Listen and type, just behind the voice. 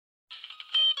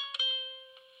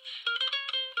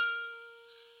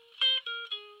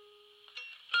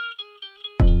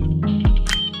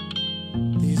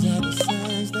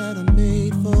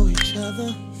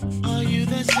Cancer? Are you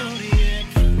that zodiac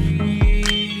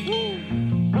freak?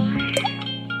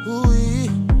 Ooh,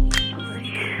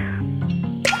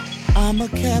 I'm a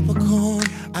Capricorn.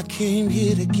 I came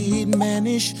here to get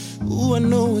managed. Ooh, I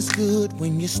know it's good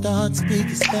when you start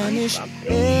speaking Spanish.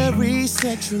 Very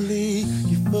sexually,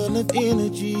 you're full of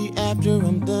energy. After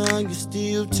I'm done, you're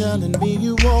still telling me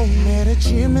you won't met a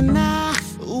Gemini.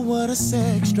 Ooh, what a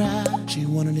sex drive. She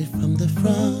wanted it from the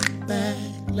front, back,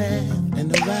 left,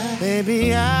 and the right.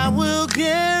 Baby, I will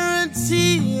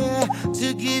guarantee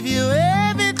to give you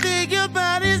everything your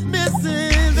body's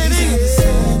missing. Baby, the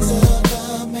signs of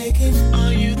the making.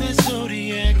 Are you that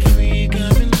zodiac freak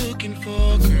I've been looking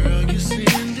for? Girl, you're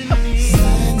sending me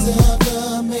signs of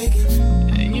the making,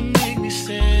 and you make me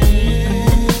sad.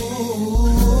 Ooh,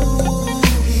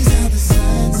 these are the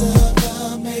signs of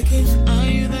the making. Are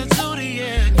you that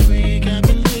zodiac freak I've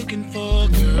been looking for?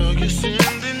 Girl, you're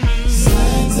sending me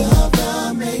signs of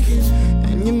the making,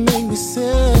 and you make me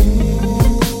sad.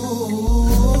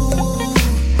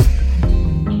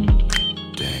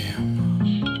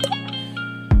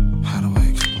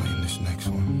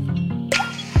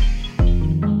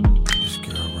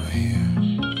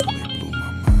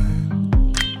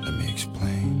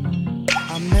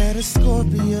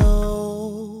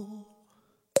 Scorpio.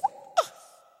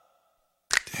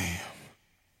 Damn.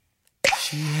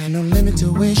 She had no limit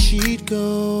to where she'd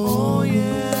go. Oh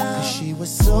yeah. 'Cause she was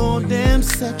so damn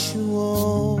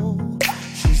sexual.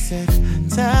 She said,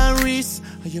 Tyrese,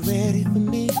 are you ready for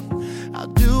me?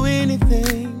 I'll do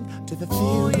anything to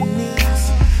fulfill your needs.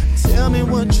 Tell me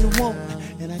what you want,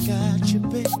 and I got you,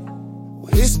 babe.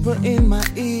 Whisper in my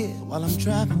ear while I'm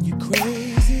driving you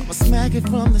crazy. I'ma smack it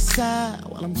from the side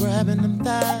while I'm grabbing them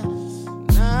thighs.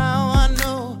 Now I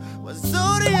know what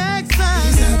zodiac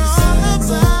signs are all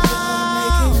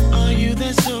about. Are you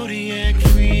that zodiac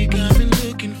freak I've been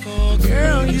looking for?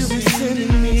 Girl, you've been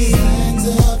sending me signs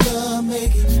of the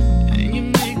making, and you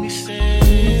make me sad.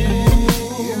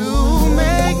 You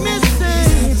make me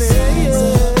sad,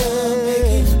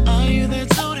 baby. Are you that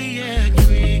zodiac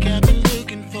freak I've been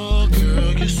looking for?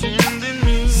 Girl, you're sending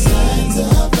me signs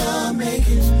of the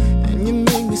making, and you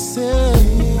make me sad.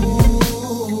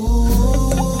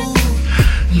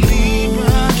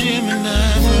 Libra, Gemini,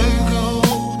 Virgo,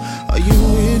 are you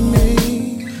with me?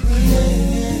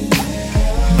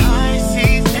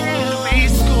 Pisces,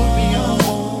 Aries, Scorpio,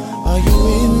 are you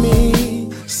with me?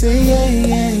 Say yeah,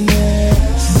 yeah, yeah.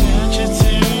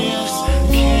 Sagittarius,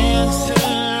 Cancer,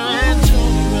 and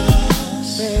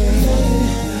Taurus.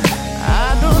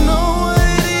 I don't know what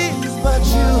it is, but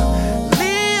you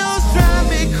Leos drive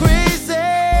me crazy,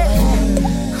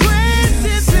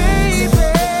 crazy,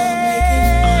 baby.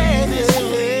 Are you the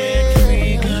zodiac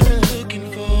freak I've been looking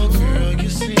for? Girl, you're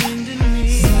sending me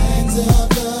signs of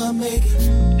the making,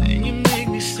 and you make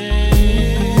me sad.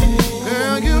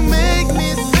 Girl, you make me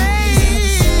sad.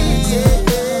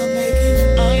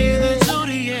 Are you the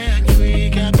zodiac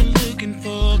freak I've been looking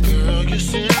for? Girl, you're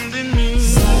sending me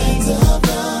signs of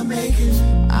the making.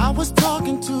 I was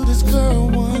talking to this girl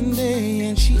one day,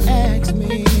 and she asked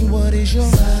me, what is your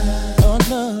sign of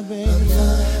love, baby?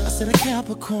 I said a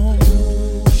Capricorn.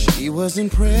 She was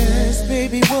impressed,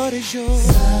 baby, what is yours?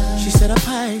 She said a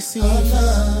Pisces.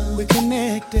 We're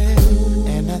connected,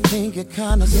 and I think you're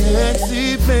kinda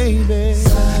sexy, baby.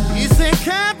 He said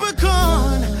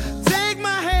Capricorn, take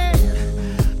my hand,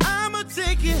 I'ma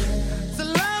take you to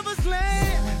lover's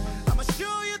land. I'ma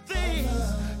show you things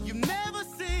you've never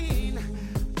seen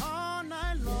all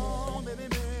night long, baby,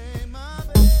 baby, my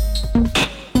baby.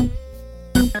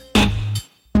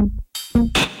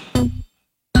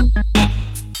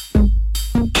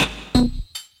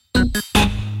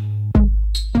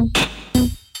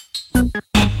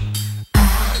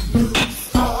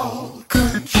 All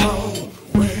control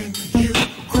when you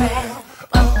grab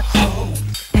a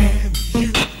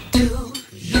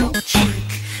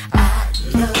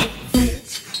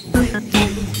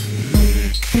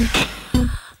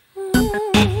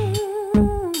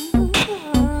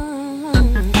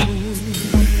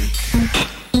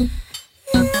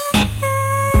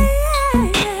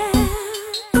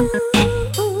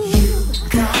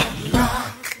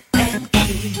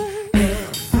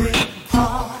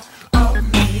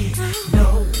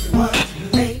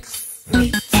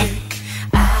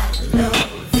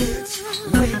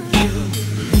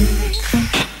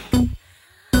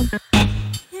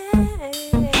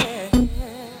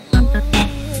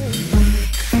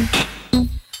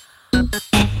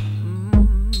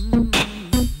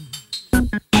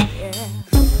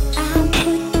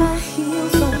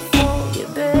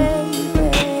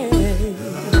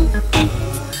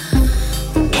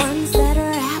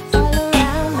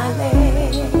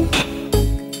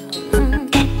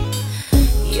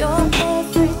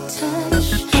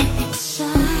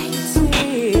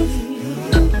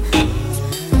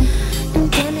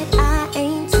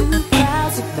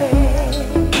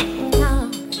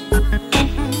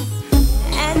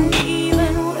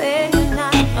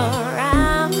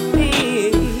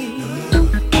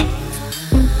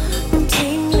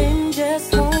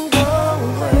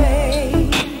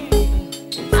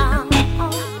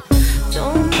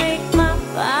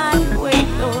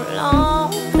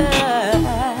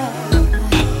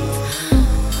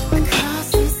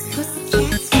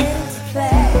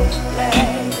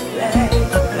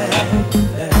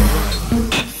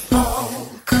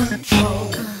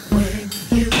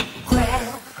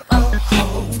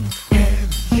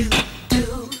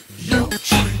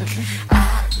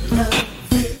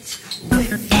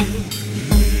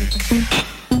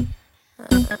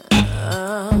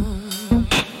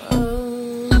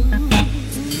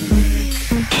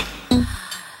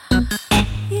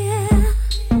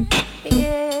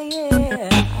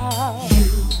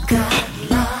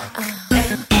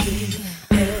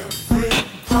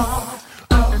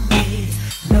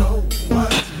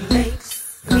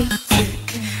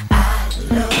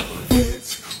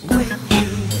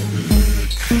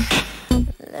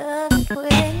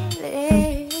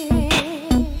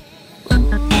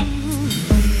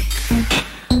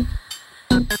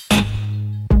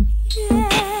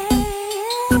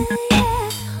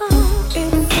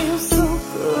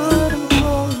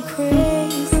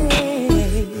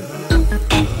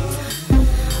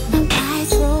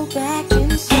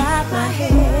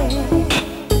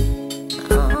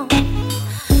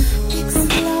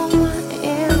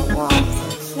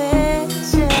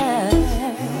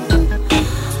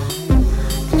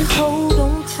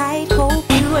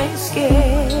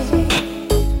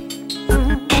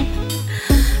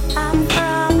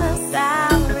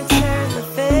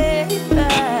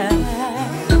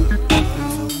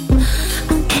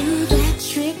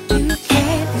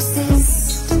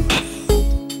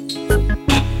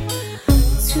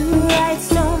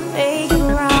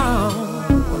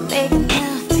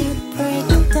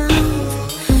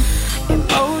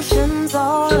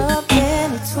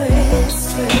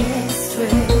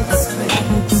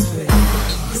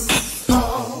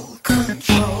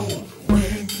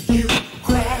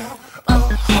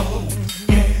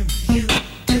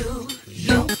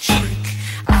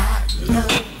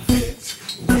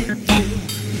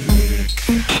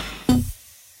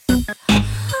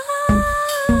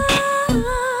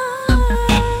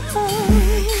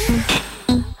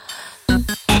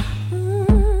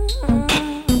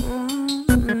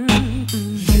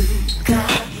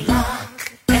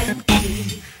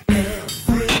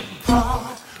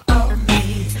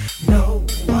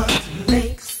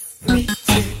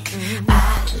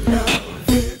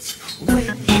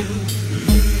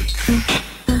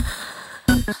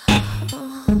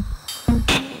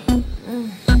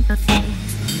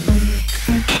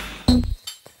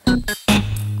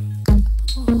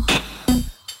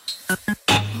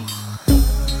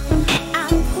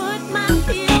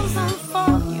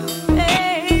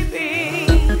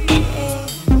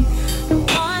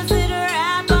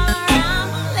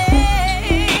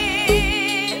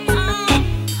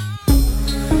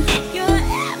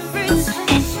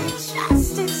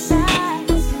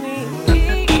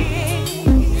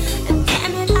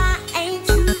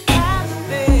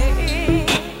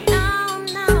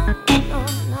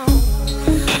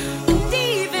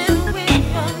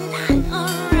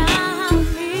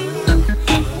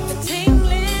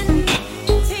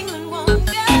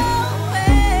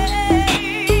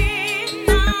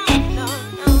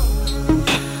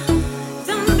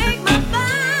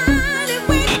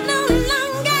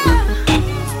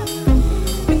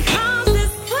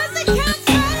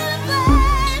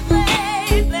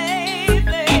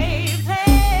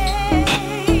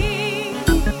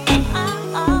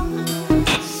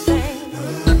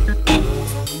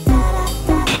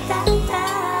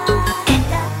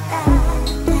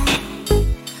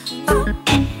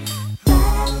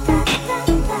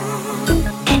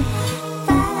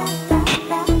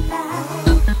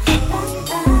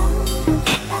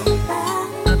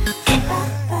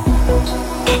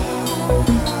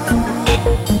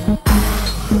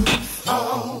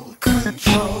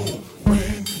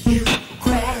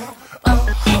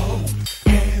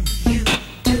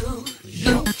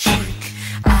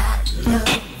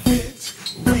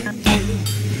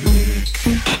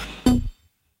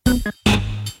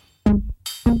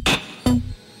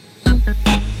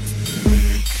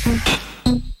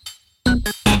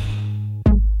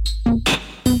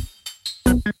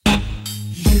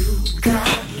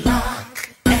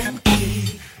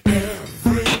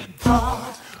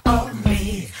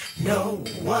know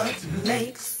what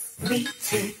makes me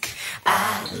tick.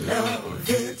 I love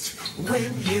it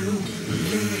when you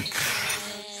lick.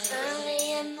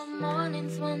 Early in the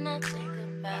mornings when I think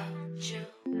about you,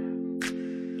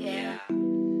 yeah,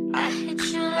 I hit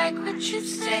you like what you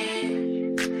said.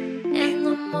 In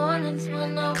the mornings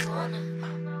when I wanna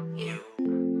you,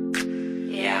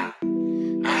 yeah,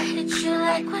 I hit you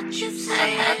like what you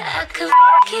said. I could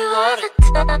fuck you all the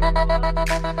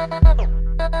time.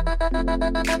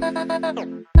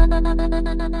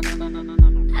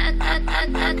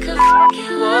 I could fuck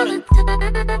you all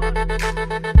the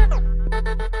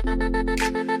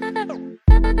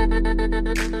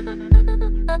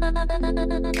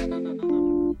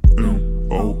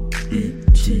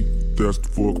M-O-E-T, that's the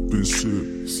fuck been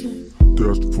sick.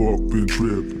 That's the fuck been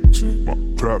trippin'. My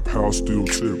trap house still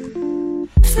tippin'.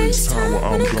 FaceTime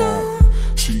while I'm gone.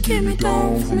 She get me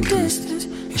down from a distance.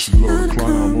 And she love to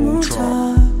climb on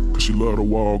top, cause she love to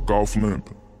walk off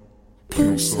limping.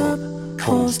 Pimps up,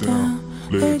 hoes down,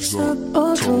 legs up,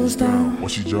 or toes down. While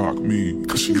she jock me,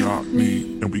 cause she knock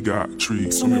me. And we got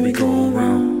treats, so maybe go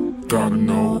around. Gotta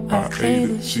know I ate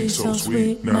it, she's so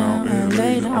sweet now and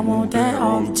later. I want that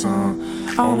all the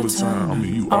time, all the time. I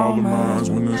mean you all of mine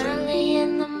when it's early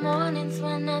in the mornings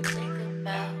when I think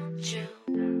about you,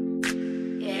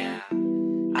 yeah,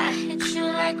 I hit you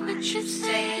like what you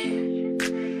said.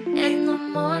 In the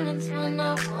mornings when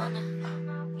I wanna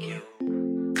you,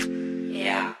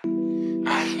 yeah,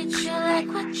 I hit you like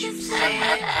what you said.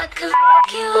 I could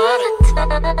fuck you all the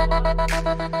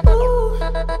time. Ooh.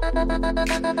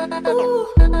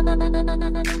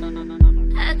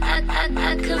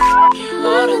 I could fuck you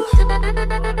all the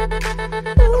time.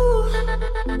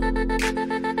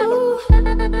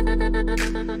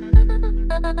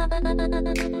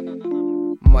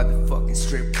 Motherfucking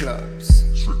strip clubs.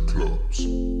 strip clubs.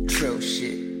 Trill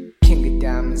shit. King of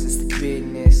Diamonds is the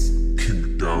business. King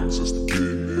of Diamonds is the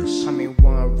business. I'm in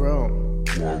one room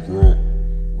One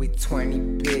room. with 20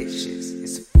 bitches.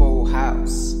 It's a full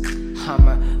house.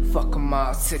 I'ma fuck 'em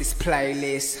all to this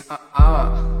playlist.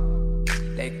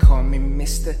 They call me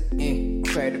Mr.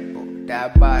 Incredible,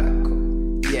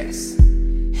 Diabolical, yes.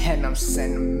 And I'm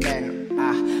sentimental.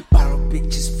 I borrow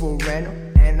bitches for rental,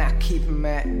 and I keep 'em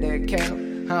at their kennel.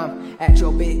 I'm at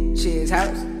your bitch's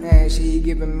house, and she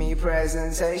giving me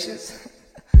presentations.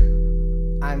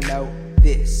 I know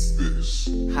this, This.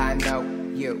 I know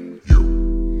you. You.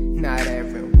 Not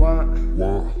everyone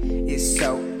What? is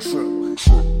so true.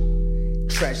 True.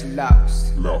 Treasure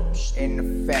lost Lost. in the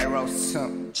Pharaoh's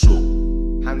tomb.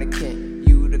 Two. I'm the king,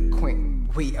 you the queen.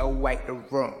 We await the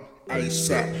room.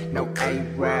 ASAP, no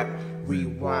A-rap.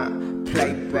 Rewind,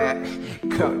 playback.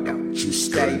 Girl, don't you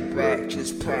stay back.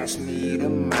 Just pass me the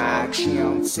mic. She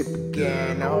on tip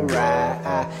again,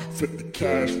 alright. Flip the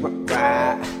cash,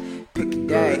 right. Pick a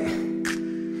day.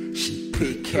 She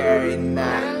pick every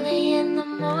night. Early in the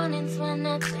mornings when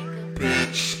I think about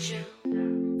Bitch. you,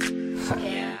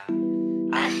 yeah,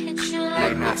 I hit you like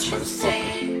Late what nights, you motherfucker.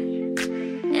 said.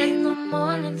 In the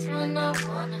mornings when I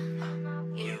wanna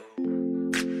you,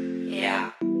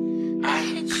 yeah, I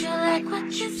hit you like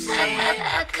what you said.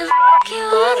 I could fuck you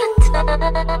all the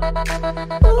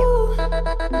time. Ooh.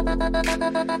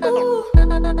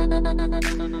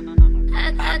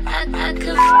 I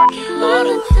could fuck you all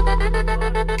the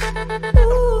time.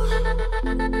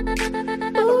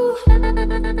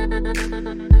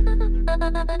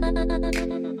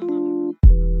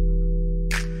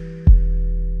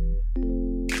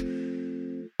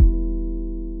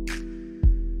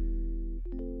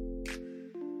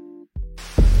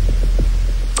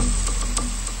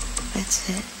 That's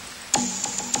it.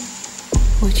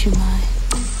 Would you mind?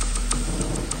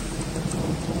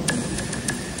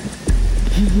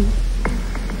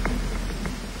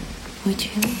 Would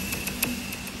you?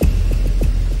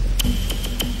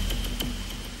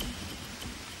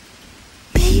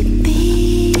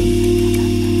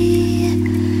 Baby,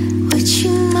 would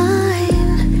you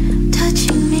mind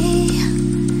touching me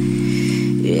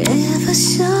ever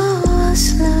so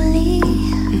slowly?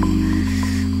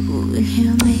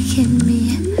 You're making me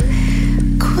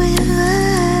quiver,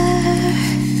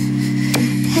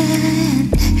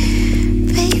 and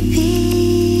baby,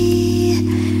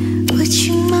 would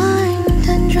you mind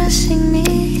undressing me,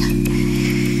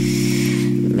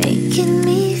 making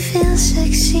me feel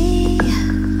sexy,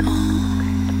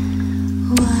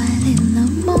 while in the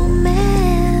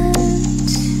moment?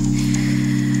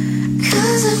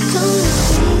 'Cause I'm gonna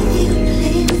save you,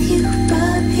 play with you,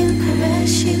 rub you,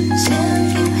 caress you, tell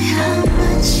you how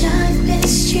much I've been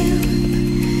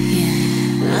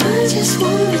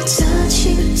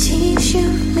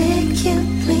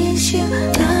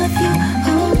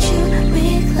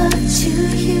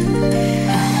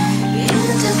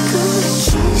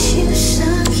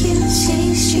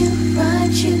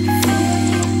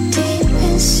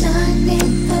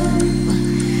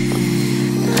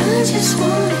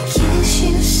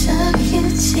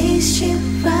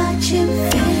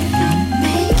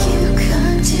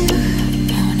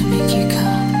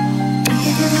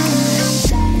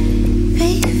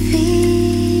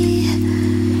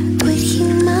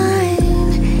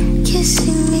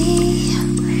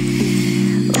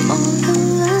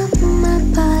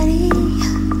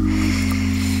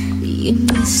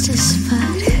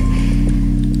spot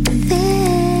there,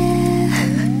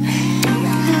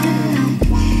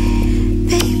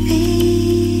 baby.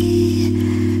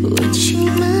 Would you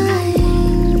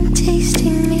mind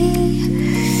tasting me?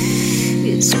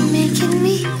 It's making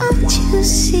me want to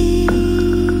see.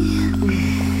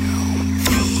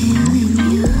 Feeling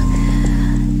your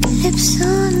lips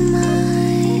on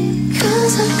mine.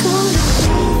 'Cause I'm gonna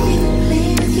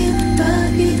leave you,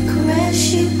 rub you, caress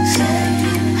you, tell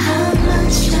you how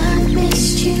much I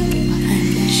missed you.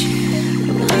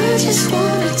 I just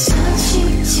wanna touch you,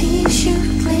 tease you,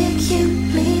 lick you,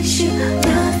 please you,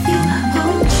 love you,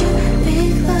 hold you,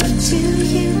 big love to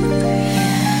you.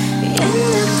 And I'm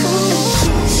gonna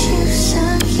kiss you,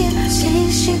 suck you,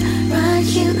 taste you, ride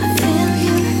you, feel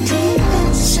you deep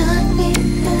inside me.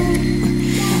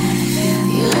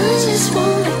 I just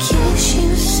wanna kiss you,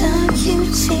 suck you,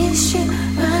 taste you,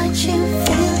 ride you,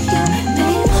 feel you,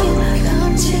 make you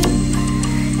come to.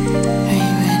 Are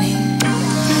you ready?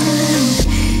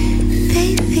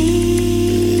 Baby,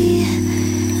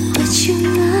 would you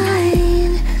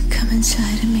mind come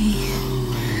inside of me?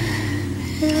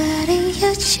 Letting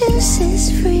your juices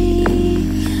free,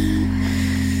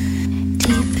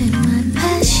 deep in my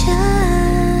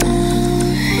passion.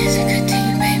 It's a good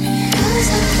thing, baby. 'Cause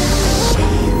I'm gonna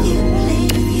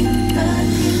leave you, rub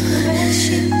you, caress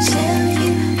you, tell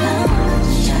you how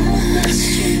much I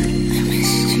missed you.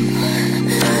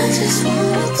 I just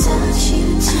wanna touch you,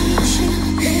 tease you,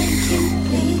 lick you,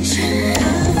 please you,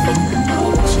 love you,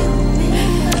 hold you,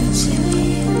 make love to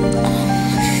you.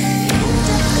 And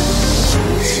I'm gonna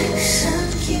kiss you,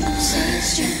 suck you,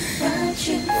 taste you, ride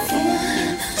you, feel you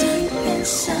deep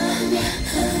inside me.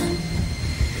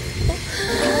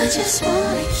 I just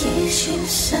wanna kiss you,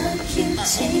 suck you,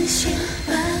 taste you,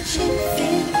 ride you,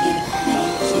 feel you,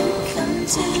 make you come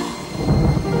to.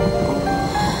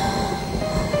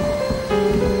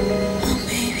 Oh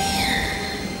baby,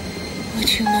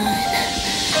 would you mind?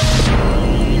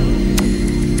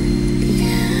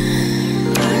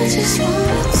 I just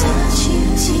wanna touch you,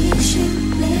 tease you,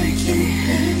 lick you,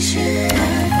 please you,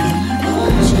 love you,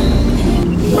 hold you,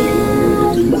 make you.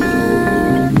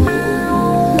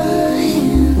 My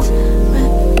hands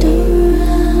wrapped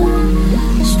around,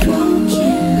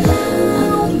 stroking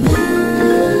all my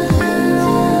love.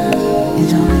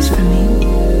 It's always for me.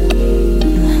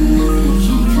 Nothing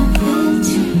can compare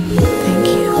to you. Thank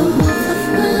you. Off of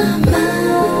my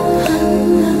mouth, I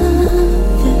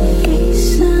love every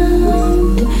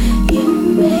sound you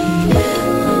make.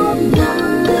 Oh, no,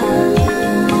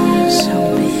 you're so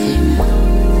big.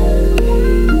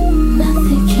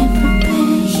 Nothing can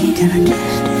prepare you. Can I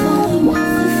taste it? For the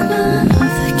warmth of my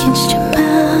mouth against your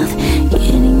mouth,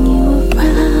 getting you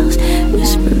aroused.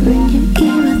 Whisper in your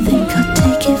ear, I think I'll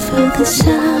take it further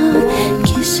south.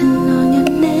 Kissing on your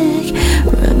neck,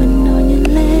 rubbing on your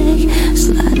leg,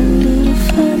 slide a little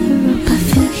further up. I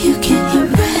feel you get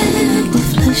erect, with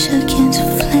flesh against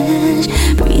flesh,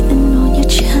 breathing on your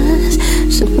chest.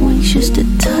 So anxious to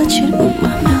touch it. Oh,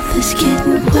 my mouth is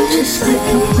getting wet, just like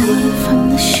the wave from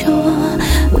the shore.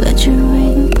 Let your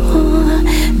rain pour,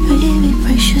 baby,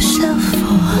 brace yourself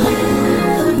for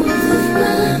the warmth of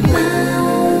my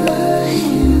mouth. My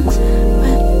hands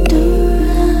wrapped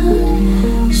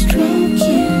around,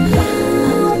 stroking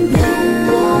all my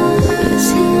love. Let's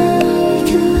see how we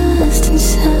can last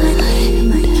inside.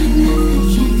 Nothing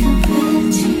can compare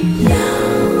to you. The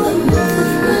warmth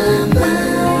of my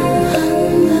mouth, I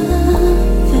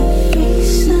love every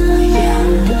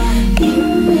sound you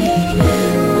make.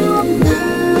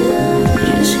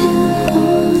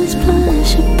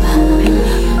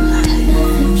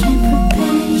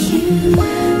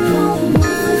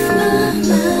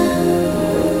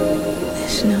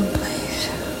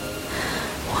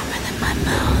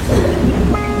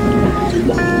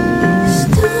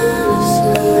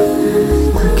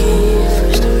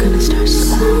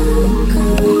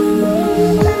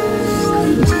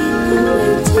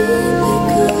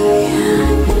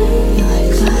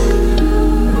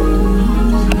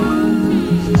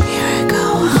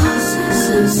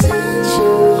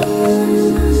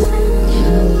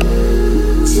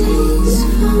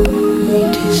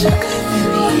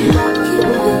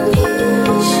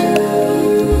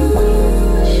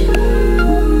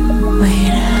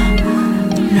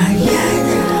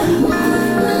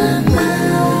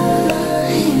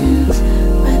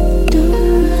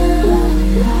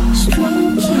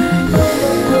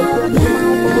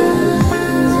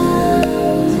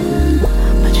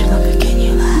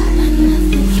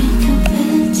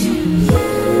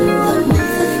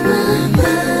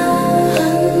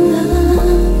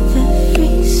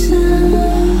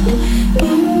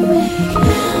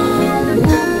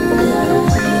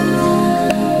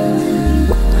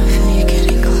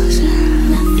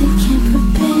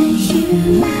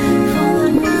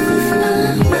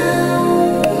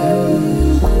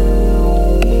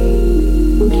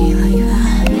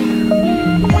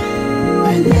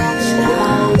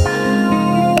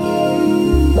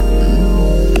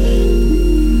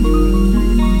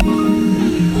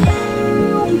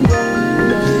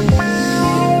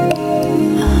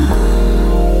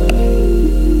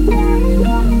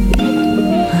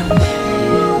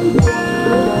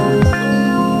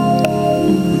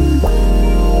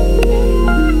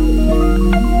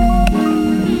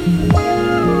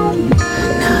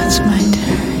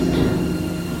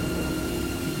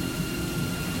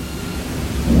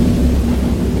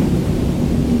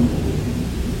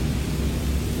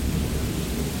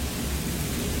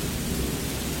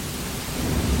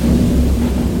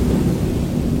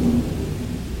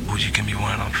 Ooh, you give me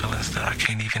one of them feelings that I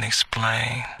can't even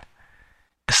explain.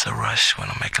 It's a rush when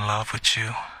I'm making love with you.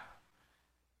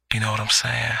 You know what I'm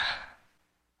saying?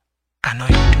 I know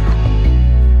you do.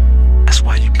 That's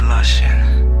why you blushing.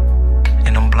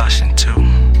 And I'm blushing too.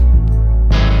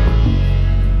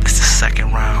 It's the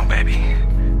second round, baby.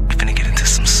 We finna get into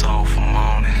some soulful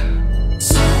moaning.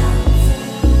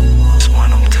 It's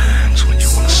one of them times when you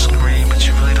wanna scream, but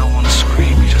you really don't wanna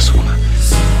scream. You just wanna.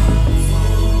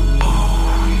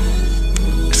 Oh,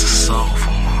 it's a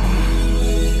soulful moan.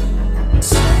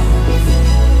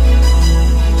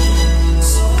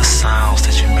 The sounds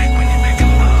that you make when you're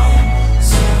making love.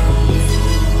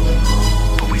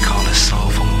 But we call it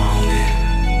soulful moaning.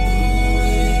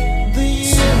 The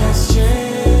year has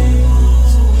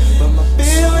changed, but my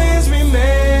feelings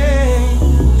remain.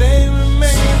 They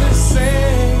remain the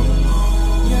same.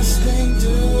 Yes, they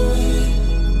do.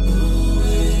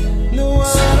 Know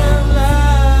what I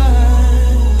like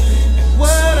and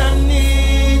what I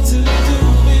need to do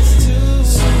is to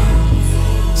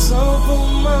soulful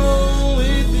moan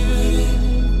with you.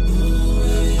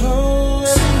 Oh,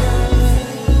 every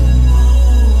night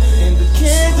in the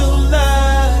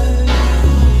candlelight,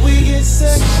 we get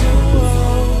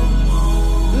sexual,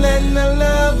 letting our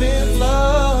love it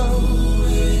flow.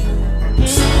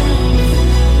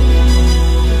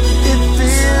 It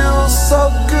feels so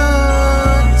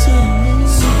good to me.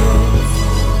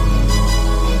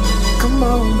 Come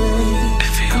on, baby.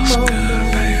 It feels good,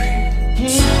 baby.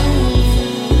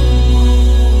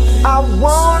 I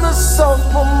wanna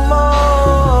soulful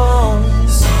moan.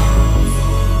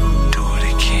 Do it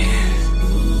again.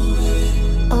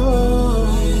 Oh,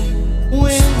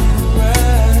 when you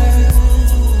ride,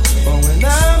 or when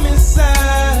I'm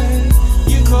inside,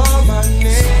 you call my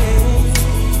name.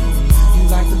 You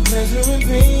like the pleasure and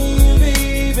pain, baby.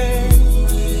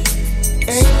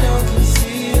 Ain't no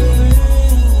concealing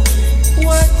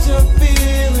what you're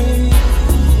feeling.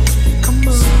 Come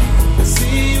on, I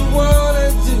see you wanna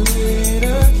do it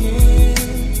again.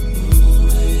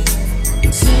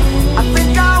 I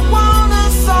think I wanna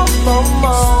soulful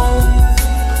moan.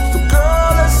 So girl,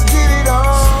 let's get it on.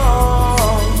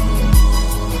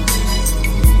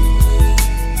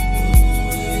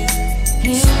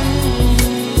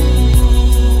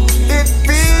 It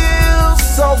feels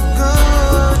so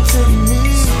good to me.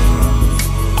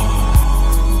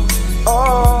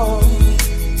 Oh,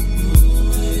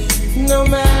 no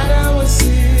matter what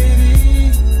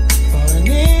city or in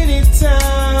any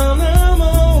town, I'm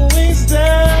always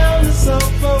down to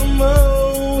soulful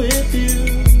moan with you.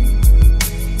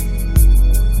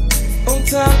 On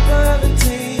top of the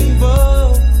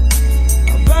table,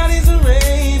 our bodies are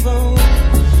rainbow.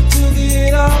 To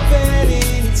get off at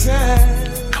any time,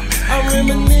 I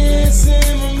reminisce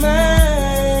in my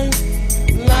mind.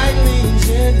 Lightly and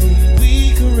gently we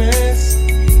caress.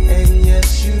 And yes,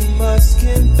 you must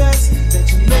confess that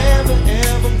you never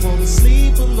ever wanna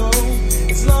sleep alone.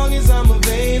 As long as I'm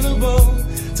available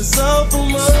to soulful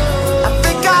moan. I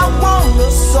think I wanna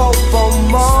soulful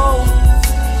moan.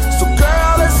 So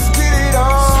girl, let's get it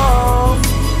on.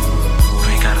 You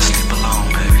ain't gotta sleep alone,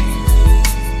 baby.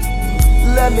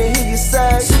 Let me hear you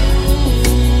say,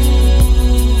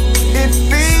 it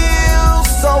feels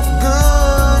so good.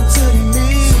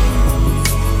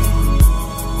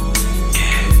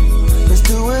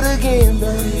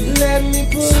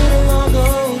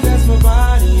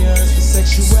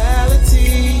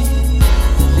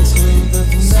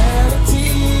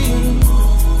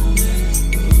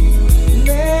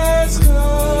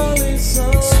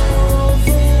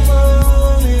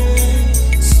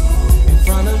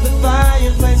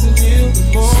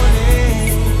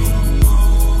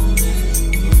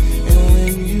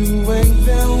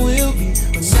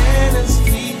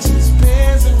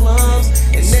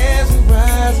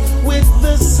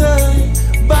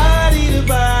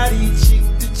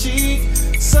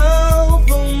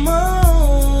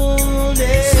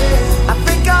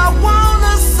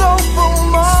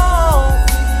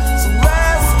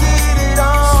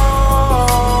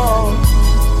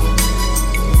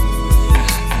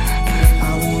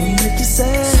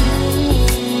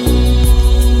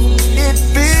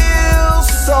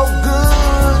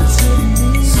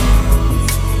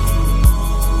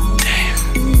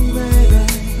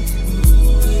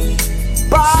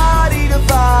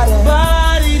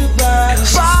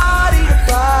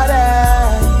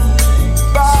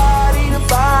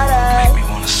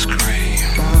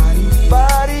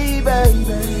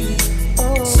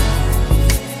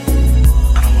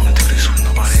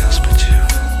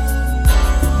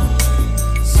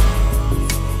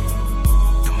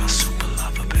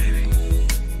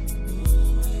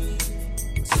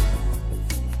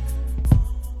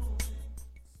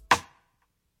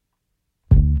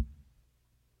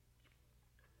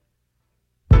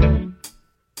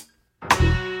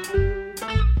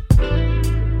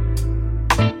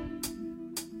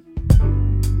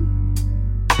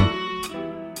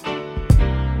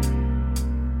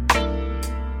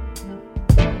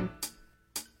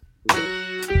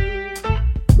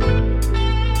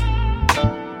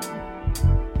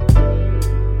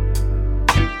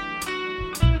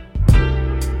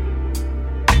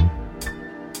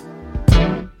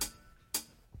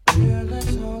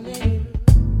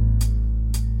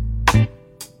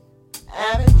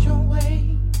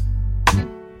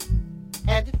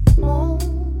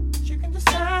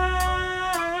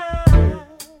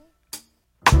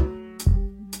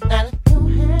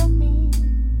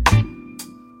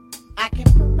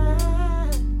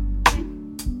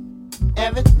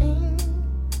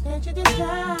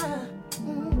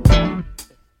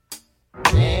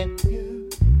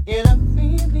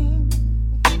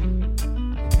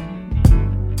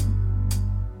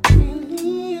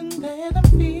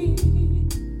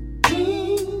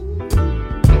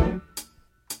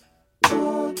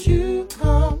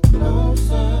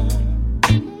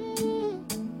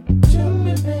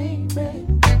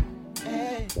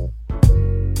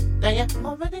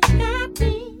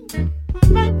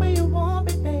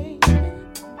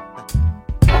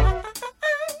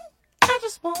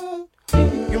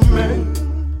 you make.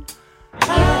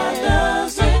 How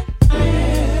does it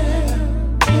feel?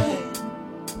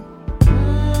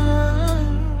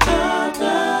 How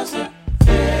does it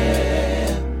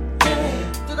feel?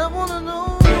 Did I wanna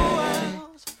know how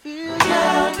it feels?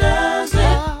 How does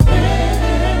it feel?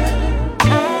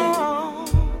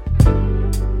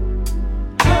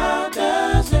 How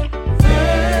does it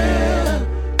feel?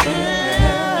 Yeah.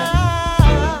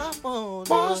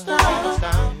 Wanna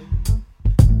stop.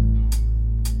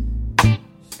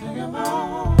 Sing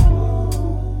along.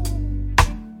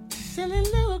 Silly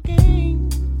little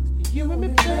games you and me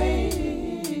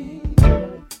play.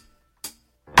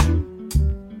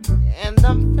 And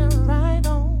I'm feeling right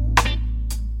on.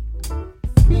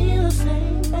 Feel the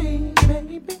same way,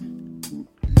 baby.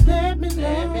 Let me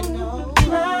know.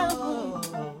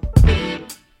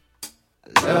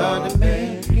 I love to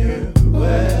make you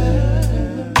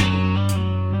well.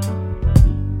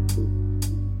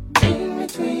 In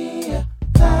between your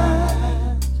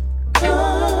thighs, I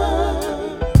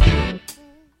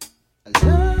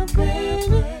love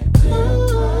bringing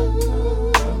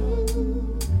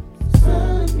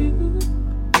beside you.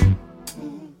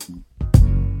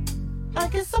 I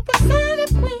get so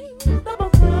excited when I'm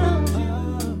around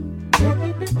you,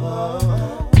 baby.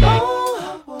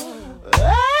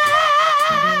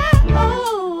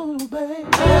 Oh, baby.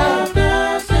 How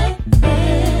does it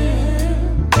feel?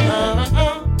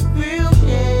 Feel,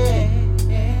 yeah.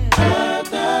 How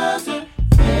does it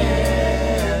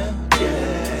feel?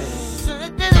 Yeah. So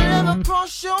did it ever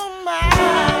cross your mind?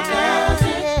 How does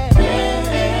it feel?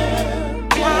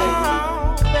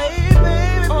 Oh, baby.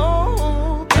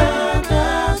 Oh, how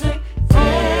does it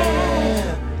feel?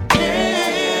 Yeah.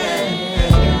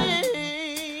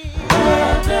 How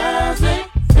does it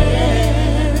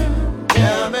feel?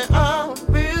 Yeah, man, I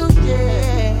feel,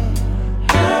 yeah.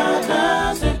 How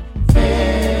does it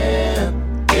feel?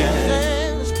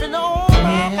 Yeah, it's been on my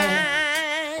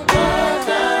mind. How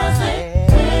does it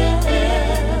feel?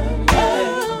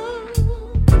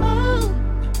 Oh,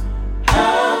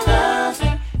 how does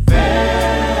it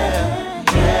feel?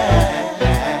 Yeah.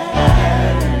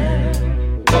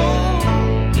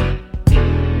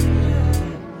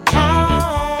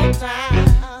 All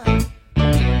time.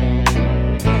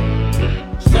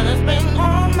 Said it's been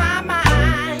on my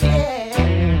mind, yeah.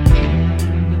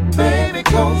 Baby,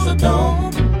 close the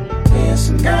door.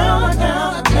 Listen, girl, I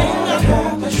got a thing I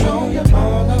want to show you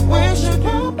all. I wish you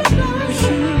could be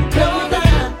down. Come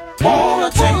down. Wanna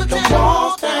take the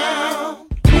walls down.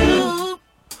 You.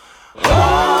 Oh,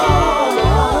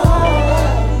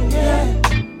 yeah.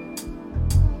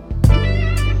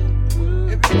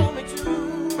 If you want me to,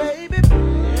 baby.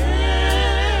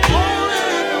 Only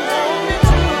if you want me to.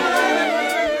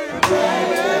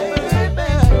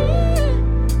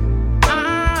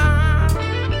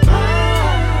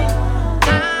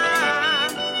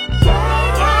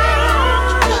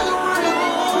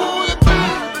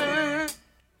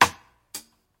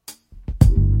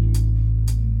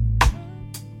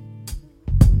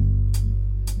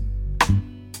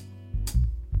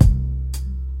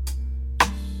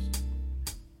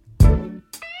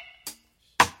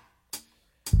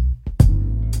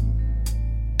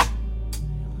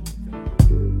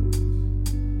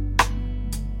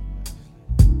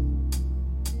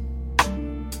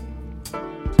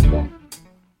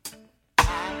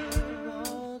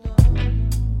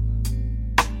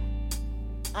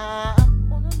 I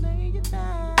wanna lay you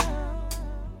down.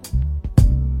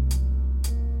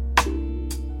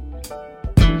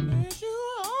 Is you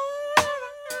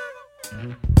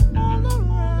all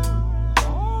around?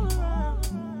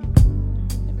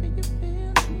 Let me you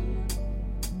feel it.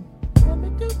 Let me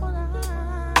do what I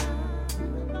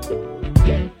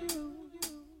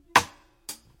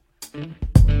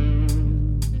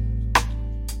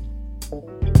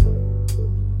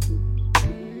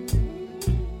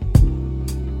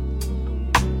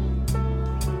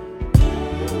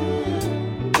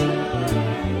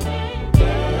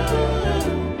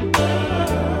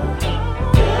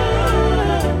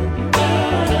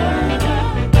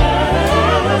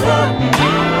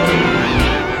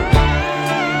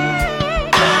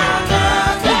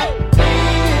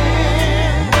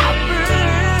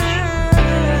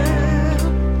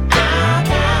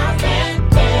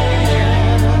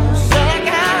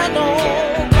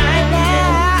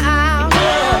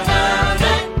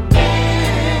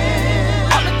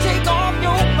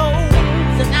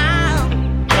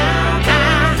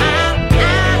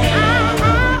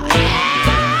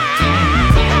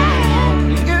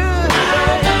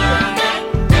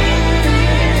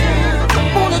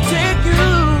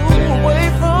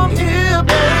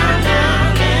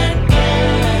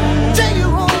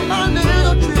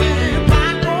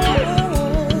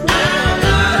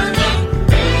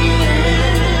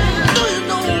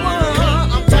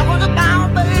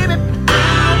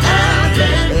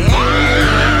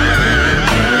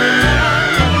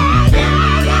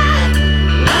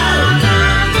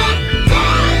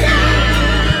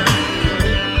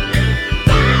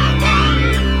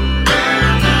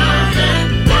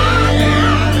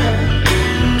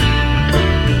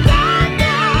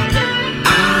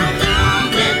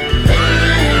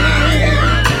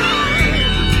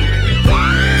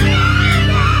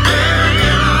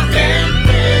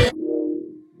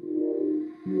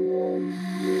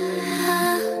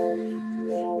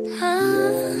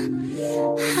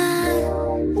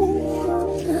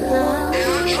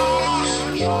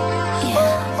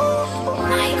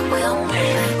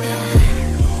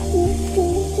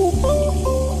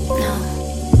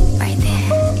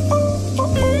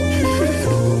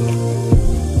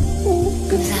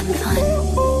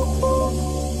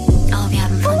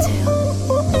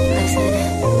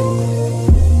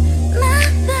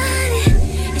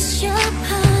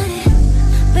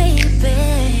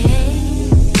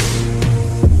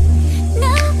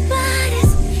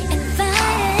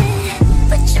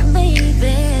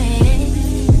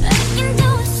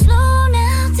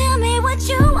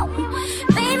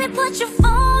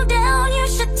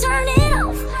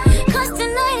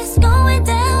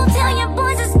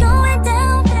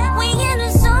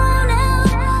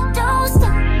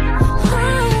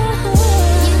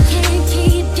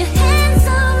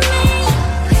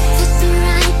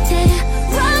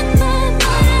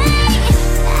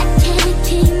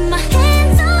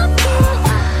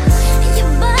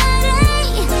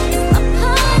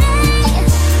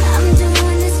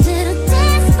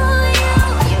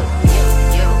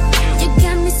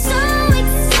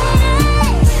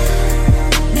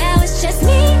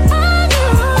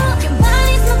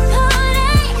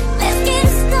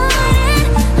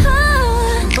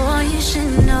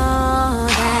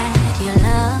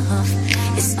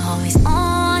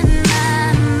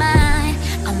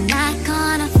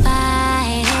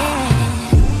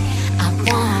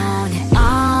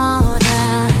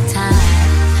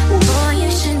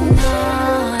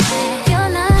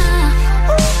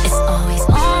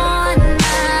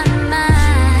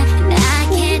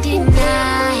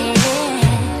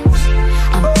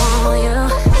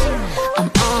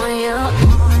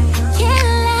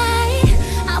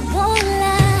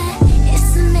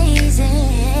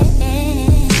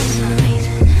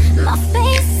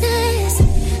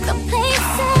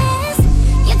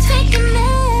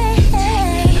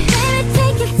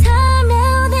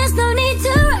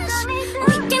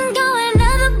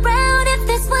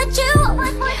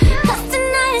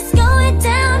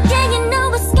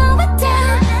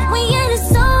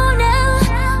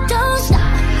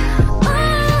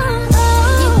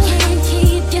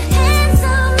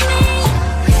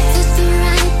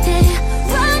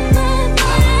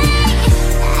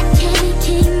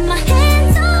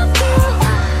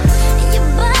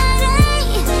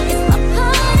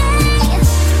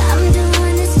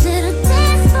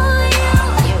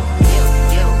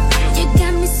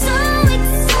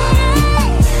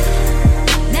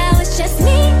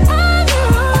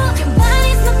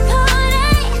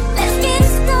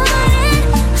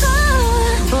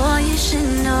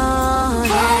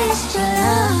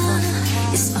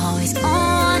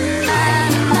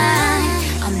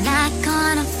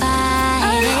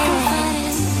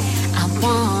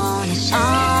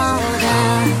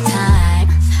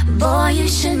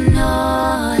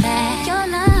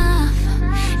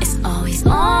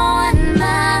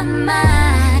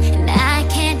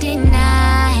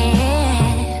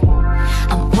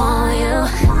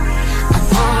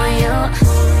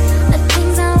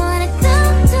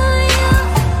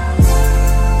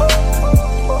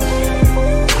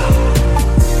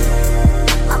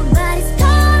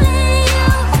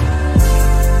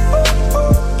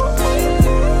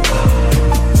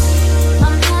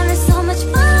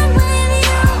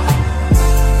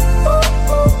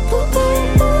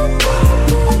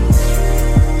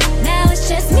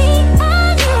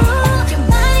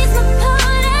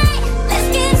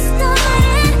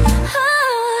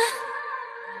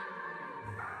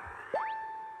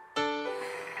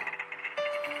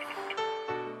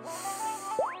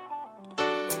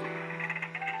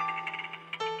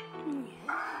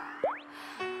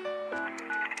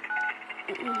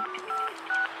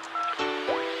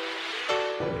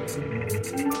Yo,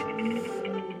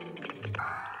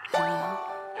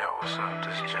 what's up?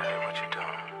 This is Jay. What you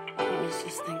doing? I was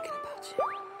just thinking about you.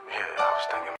 Yeah, I was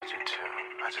thinking about you too.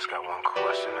 I just got one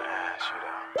question to ask you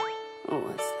though.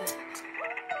 What's that?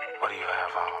 What do you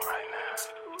have on right now?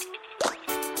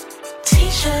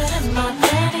 T-shirt and my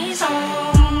panties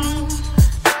on.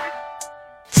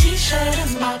 T-shirt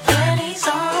and my panties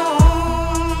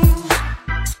on.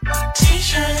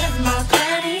 T-shirt and my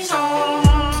panties on.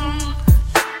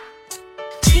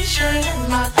 T-shirt and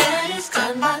my panties,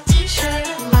 got my T-shirt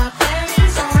and my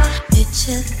panties on.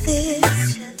 Picture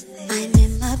this, I'm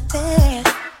in my bed,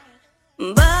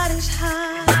 body's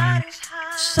hot,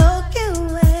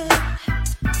 soaking wet,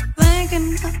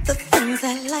 thinking of the things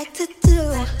I like to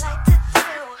do.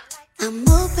 I'm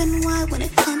open wide when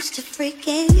it comes to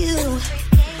freaking you.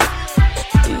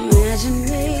 Imagine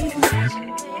me,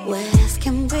 where else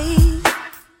can be,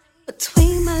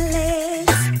 between my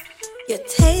legs, you're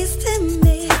tasting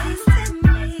me.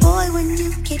 Boy, when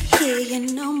you get here,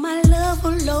 you know my love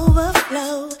will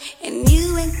overflow. And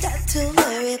you ain't got to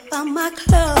worry about my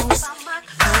clothes,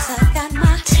 'cause I got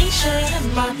my T-shirt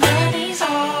and my panties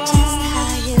on. just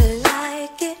how you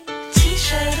like it.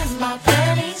 T-shirt and my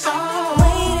panties on.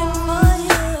 Waiting for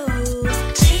you,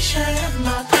 T-shirt and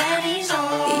my panties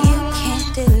on. you can't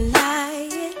deny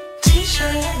it.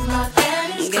 T-shirt and my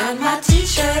panties, got my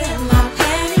T-shirt and my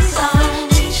panties on.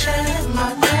 T-shirt and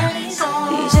my panties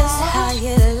on. Just how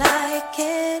you like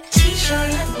it.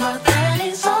 T-shirt and my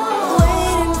panties on.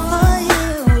 Waiting for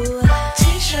you,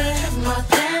 T-shirt and my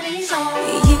panties on.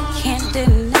 you can't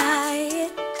deny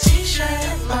it. T-shirt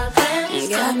and my panties,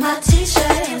 Got my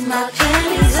T-shirt and my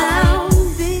panties on.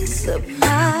 Don't be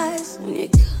surprised when you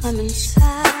come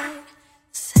inside.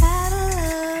 Saddle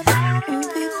up and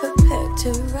be prepared to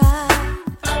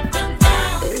ride.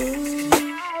 Ooh.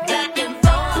 back and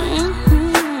forth.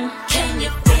 Can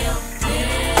you feel me,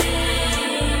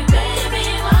 baby?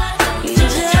 Why don't you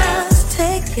Just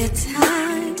take your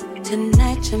time,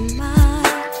 tonight you're mine.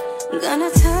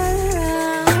 Gonna turn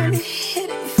around, hit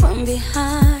it from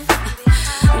behind.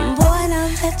 Boy, now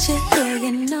that you're here,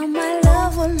 you know my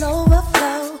love will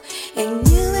overflow. And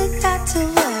you ain't got to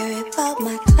worry about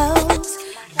my clothes,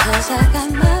 'cause I got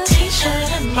my T-shirt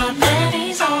and my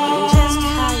panties on. just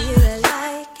how you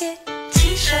like it.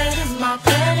 T-shirt and my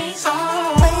panties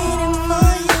on. Waiting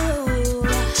for you,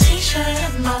 T-shirt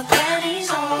and my panties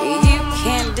on. you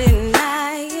can't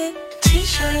deny it.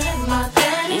 T-shirt and my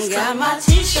panties, Got my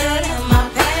T-shirt and my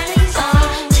panties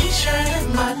on. T-shirt and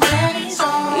my panties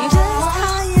on. Just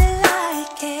how you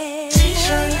like it.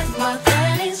 T-shirt and my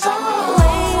panties on.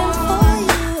 Waiting for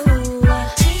you,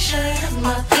 T-shirt and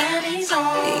my panties.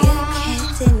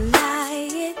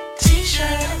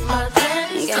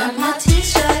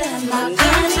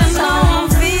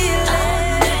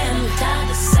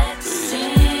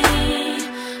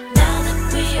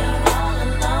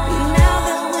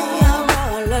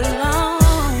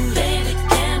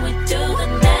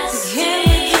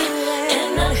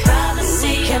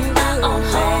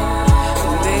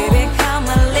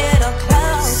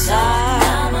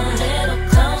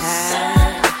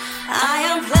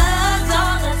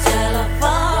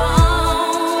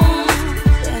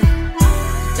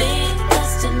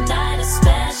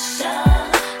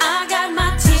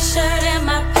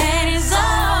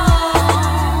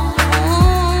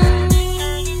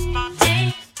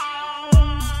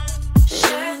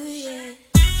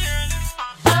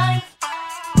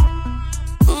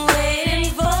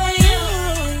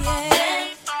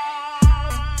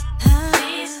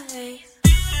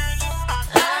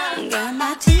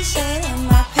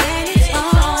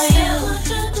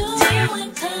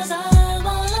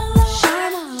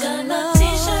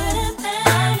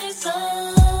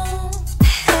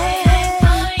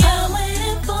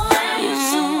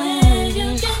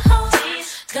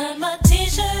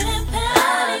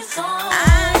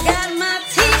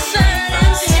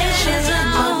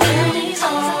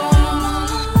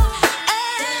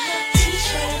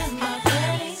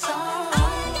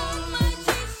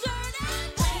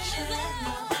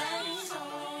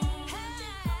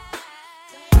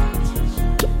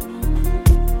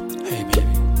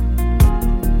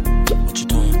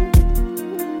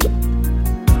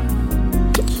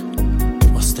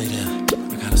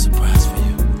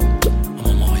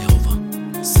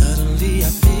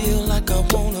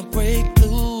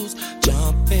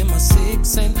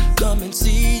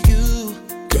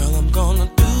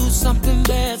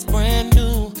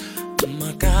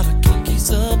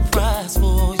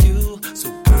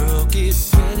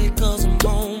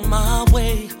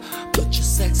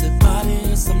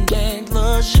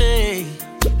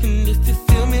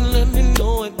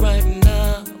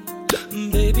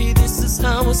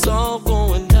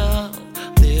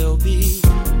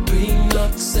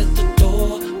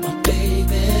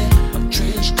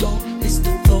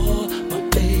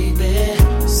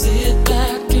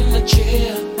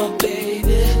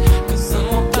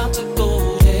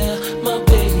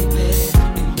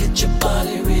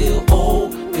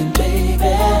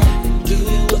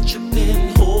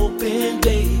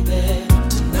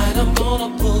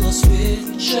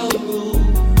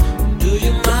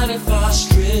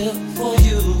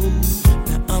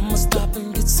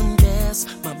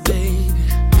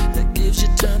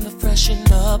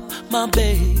 my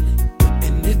baby.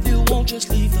 And if you won't just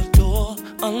leave the door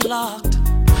unlocked,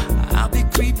 I'll be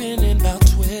creeping in about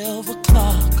 12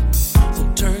 o'clock.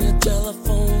 So turn your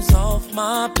telephones off,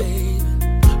 my baby.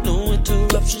 No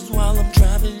interruptions while I'm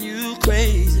driving you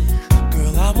crazy.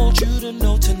 Girl, I want you to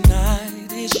know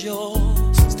tonight is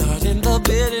yours. Start in the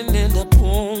bed and end up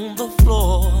on the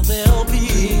floor. There'll be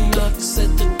 3 knocks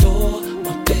at the door,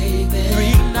 my baby.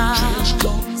 3 knocks. Trench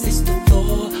coat is the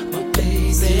floor, my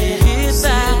baby. Sit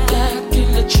back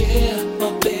in the chair,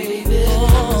 my baby.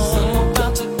 Oh, I'm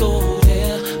about to go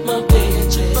there, my baby.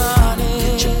 Get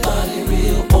your body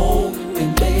real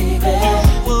open, baby.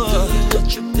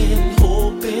 What you been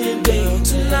hoping, baby?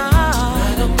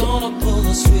 Tonight I'm gonna pull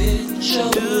a switch.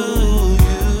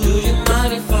 Do you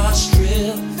mind if I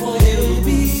strip for you?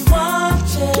 Baby,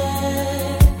 watch it.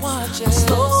 I'm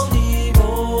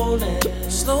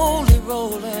slowly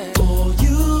rolling for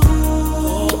you.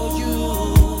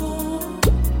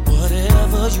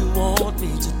 Whatever you want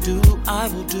me to do, I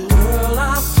will do. Girl,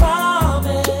 I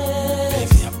promise.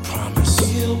 Baby, I promise.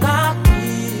 You'll not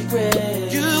regret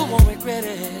it. You won't regret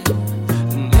it.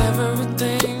 And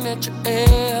everything that you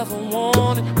ever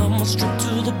wanted, I'ma strip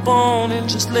to the bone and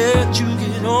just let you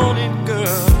get on it,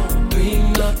 girl. 3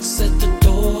 knocks at the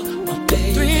door, my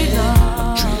baby. 3 knocks.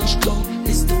 My trench coat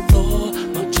is the floor,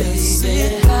 my baby.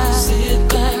 Sit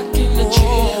back in the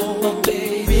chair, my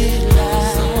baby.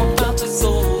 I'm about to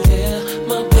go there,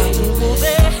 my baby.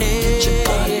 Get your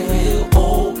body real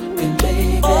open,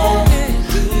 baby.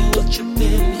 Do what you've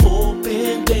been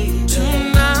hoping, baby.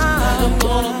 Tonight I'm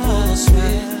gonna pull a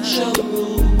switch. Do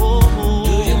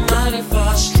you mind if I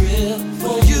strip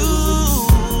for you?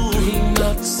 3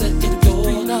 knocks at the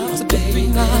door, my baby.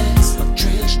 My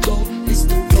trench coat is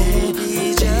the floor, my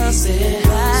just sit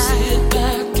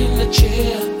back in the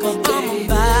chair, my baby.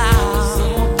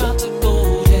 I'm about to go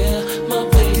there, my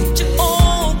baby.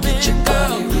 Get your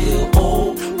body real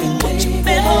open, baby. What you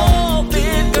been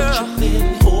hoping, baby?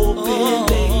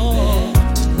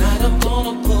 Tonight I'm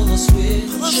gonna pull a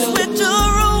switch.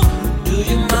 Do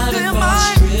you mind if I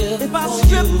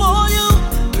strip for you?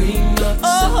 3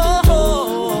 knocks at the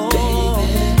door,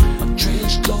 baby. My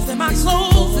trench coat and my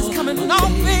clothes is coming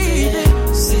off, baby.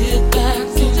 Sit back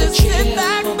in the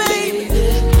chair, baby.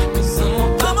 Cause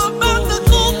I'm about to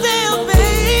go there,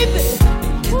 baby.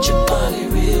 Get your body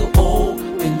real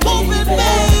open,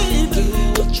 baby. Do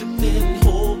what you've been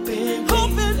hoping, baby.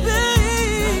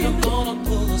 Tonight I'm gonna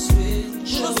pull a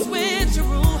switch. Do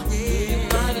you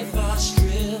mind if I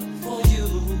strip for you?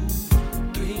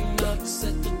 3 knocks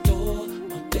at the door,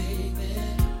 my baby.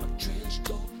 My trench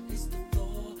coat is the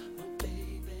floor, my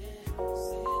baby.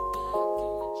 Sit back in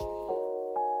the chair.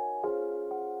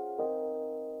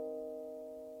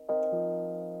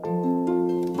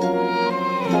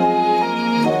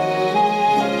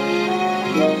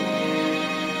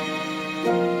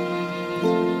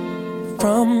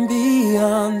 From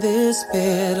beyond this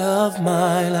bed of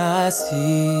mine, I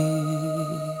see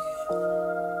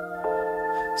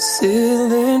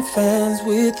ceiling fans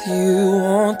with you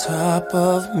on top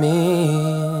of me,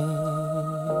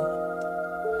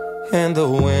 and the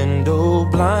window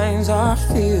blinds are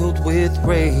filled with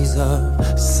rays of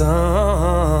sun.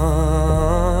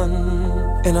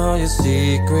 And all your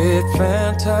secret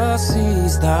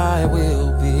fantasies, thy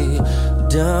will be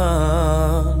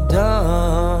done.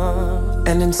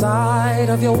 And inside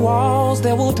of your walls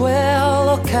there will dwell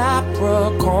a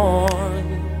Capricorn.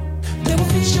 They will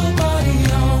feast your body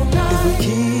all night. If we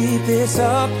keep this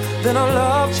up, then a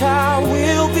love child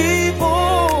will be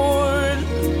born.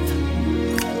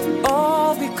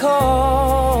 All because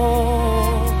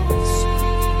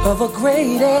of a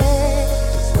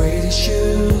greatest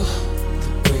you, the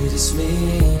greatest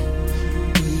me.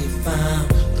 We have found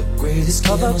the greatest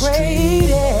chemistry,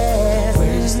 the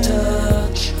greatest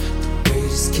touch, the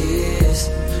greatest kiss.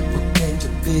 What came to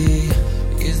be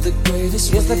is the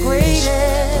greatest wish, the greatest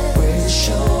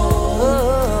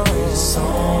show, the greatest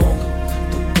song,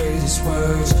 the greatest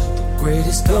words, the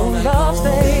greatest all night long.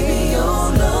 Baby,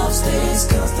 your love stays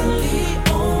constantly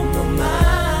on my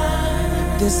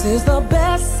mind. This is the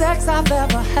best sex I've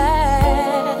ever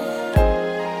had.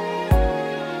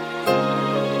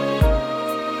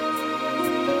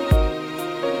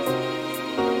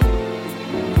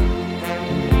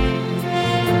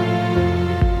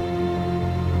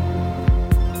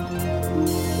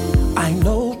 I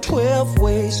know 12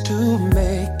 ways to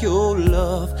make your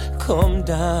love come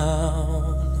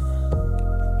down,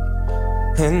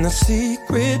 and the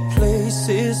secret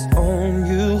places on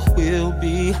you will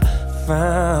be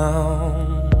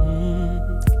found.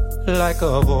 Like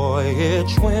a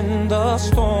voyage when the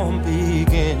storm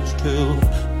begins to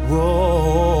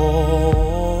roar,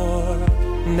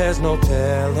 There's no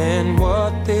telling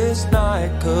what this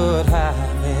night could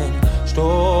have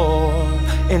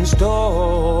in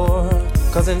store.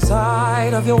 'Cause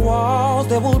inside of your walls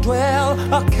there will dwell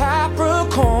a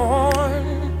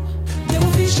Capricorn. They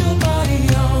will feast your body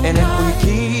all and night. If we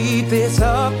keep this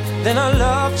up, then a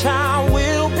love child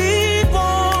will be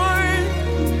born.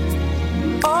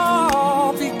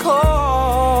 All because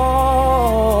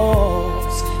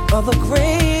of the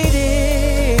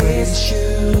greatest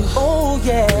you. Oh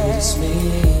yeah, greatest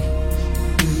me.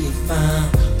 We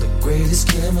found the greatest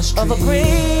chemistry of the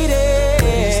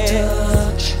greatest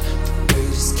touch, the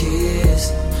greatest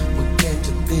kiss. We're meant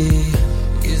to be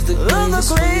is the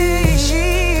greatest wish,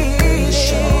 the greatest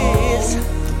show,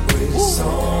 the greatest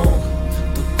song,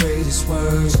 the greatest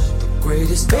words, the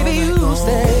greatest. Baby, you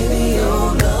stay. Baby, your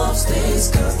love stays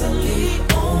constantly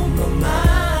on my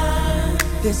mind.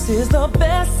 This is the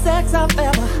best sex I've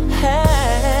ever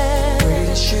had.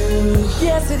 Greatest you,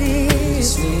 yes it is.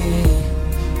 Greatest me,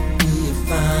 we have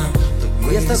found the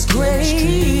greatest. It's the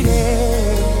greatest, the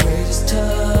greatest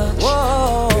touch,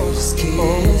 whoa, the greatest kiss. Oh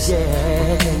yeah,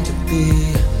 we're meant to be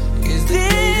is the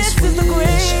greatest wish, the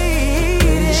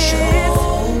greatest show,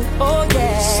 oh the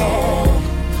greatest song,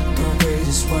 the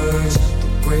greatest words, the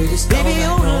greatest. Baby,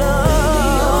 your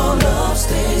love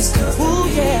stays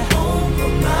constantly on my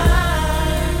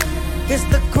mind. It's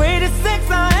the greatest sex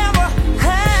I ever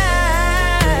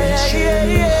had.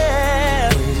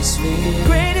 Greatest me,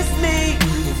 greatest me.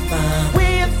 We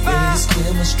have found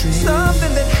chemistry,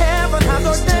 something that heaven has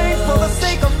ordained for the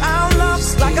sake of our love.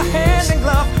 Like a hand in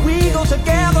glove, we go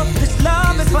together. This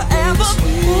love is forever.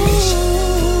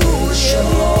 Ooh,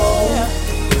 yeah.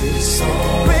 Greatest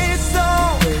song, greatest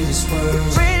song, greatest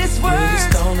words, greatest words.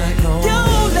 Don't act no. Your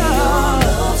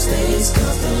love stays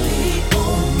constantly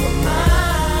on my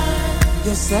mind.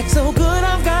 Your sex so good,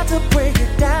 I've got to break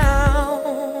it down.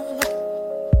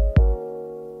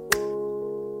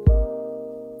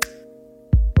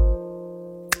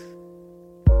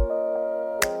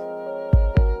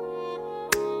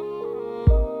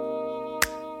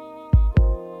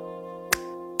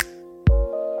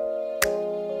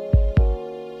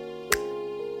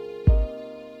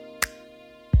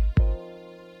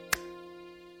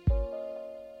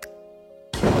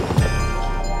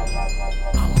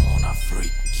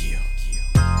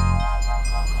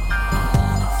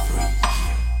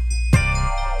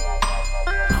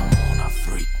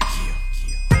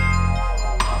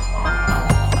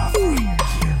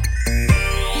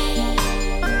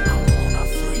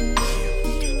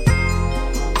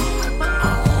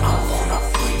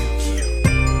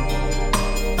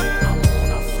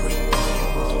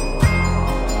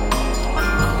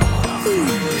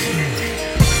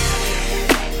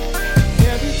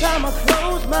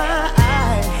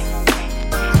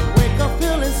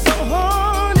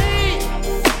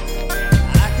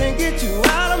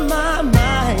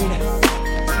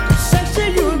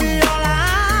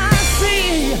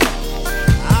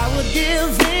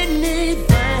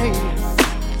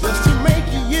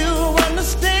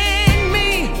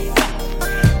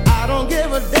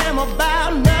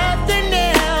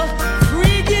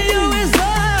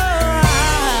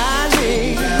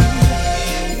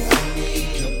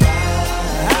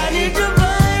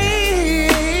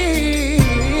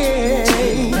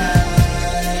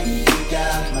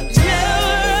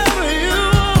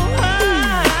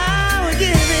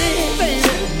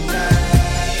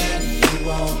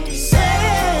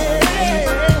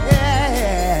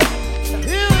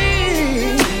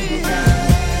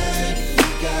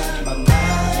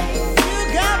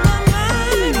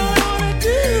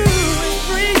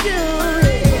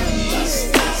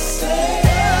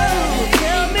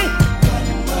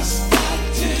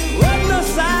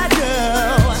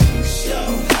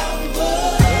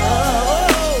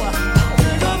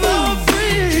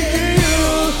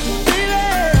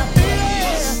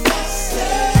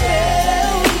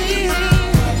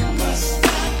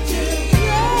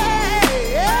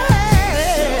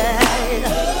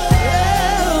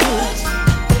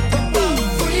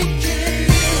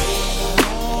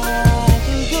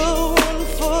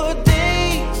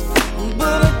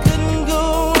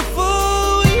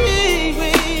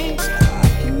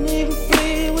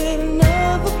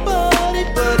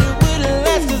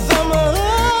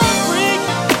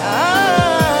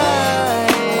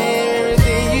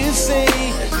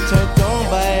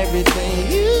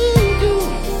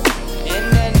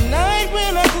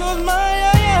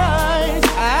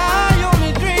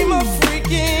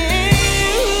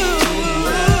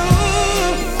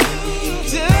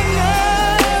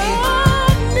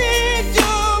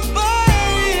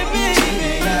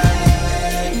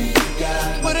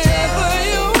 Whatever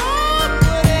you want,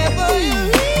 whatever you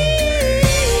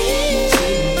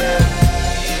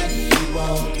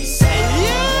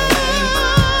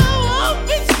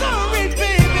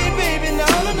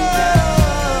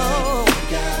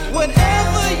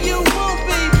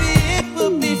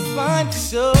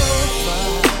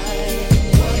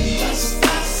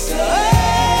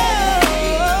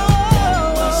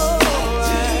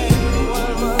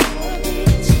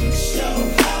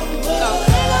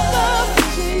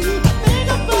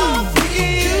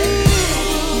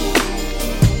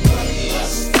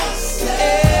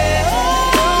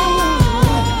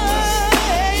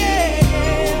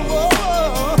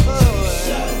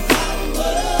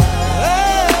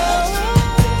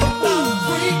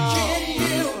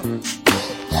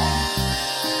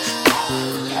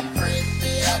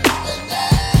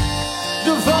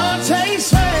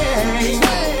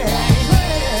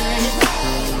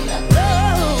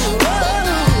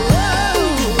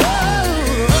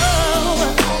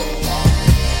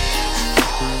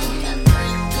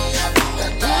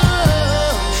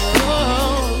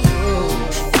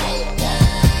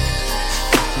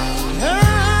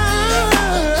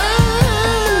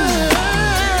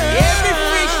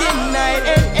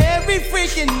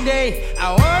day. I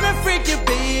wanna freak you,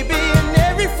 baby, in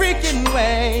every freaking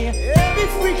way. Every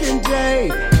freaking day,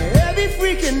 every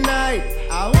freaking night.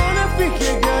 I wanna freak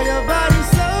you, girl, your body's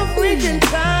so freaking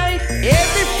tight.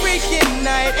 Every freaking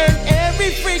night and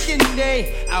every freaking day.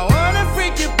 I wanna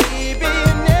freak you, baby,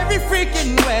 in every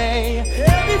freaking way.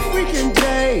 Every freaking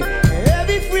day,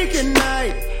 every freaking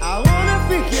night. I wanna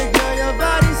freak you, girl, your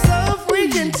body's so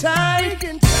freaking tight.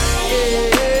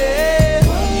 Yeah.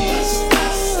 What must I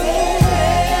say?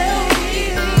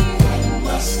 What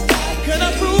must I do? Can I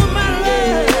prove my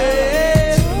love?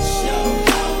 To show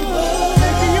how much.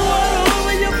 Taking you all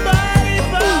over your body,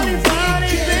 body,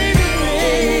 body, baby.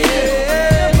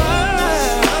 Yeah. What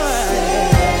must I say?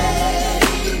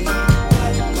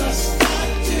 What must I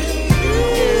do?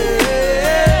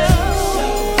 Yeah.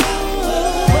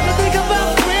 When I think about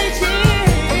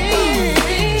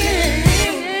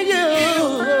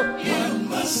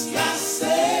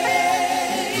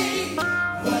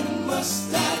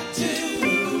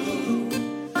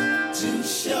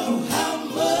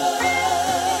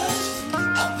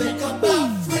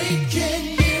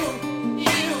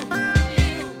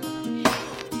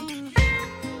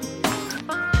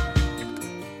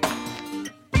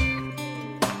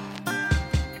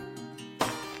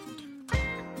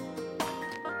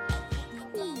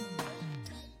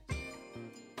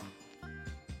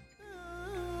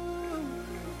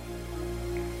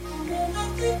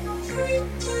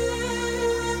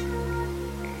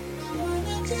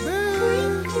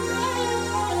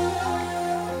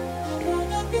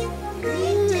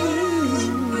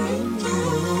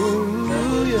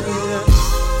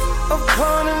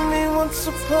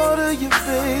part of you,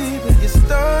 baby. You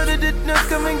started it, now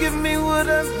come and give me what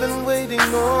I've been waiting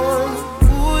on.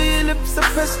 Ooh, your lips are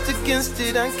pressed against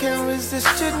it, I can't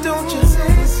resist you, don't you?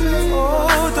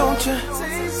 Oh, don't you?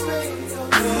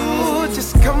 Ooh,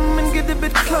 just come and get a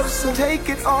bit closer. Take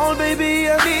it all, baby,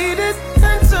 I need it.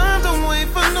 And time, don't wait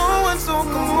for no one, so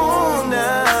come on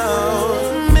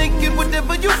now. Make it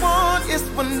whatever you want, it's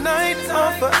one night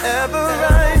or forever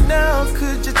right now.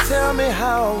 Could you tell me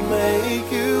how I'll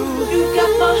make you? You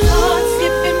got my heart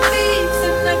skipping beats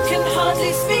and I can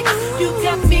hardly speak. You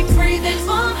got me breathing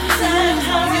on time.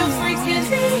 How you freaking,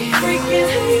 freaking,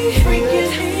 freaking,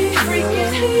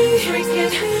 freaking,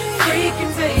 freaking,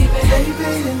 freaking, baby. Baby,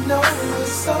 you know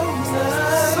it's so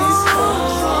nice.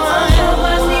 How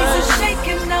my knees are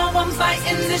shaking now, I'm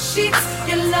biting the sheets.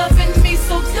 You're loving me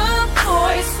so good,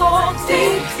 boy, so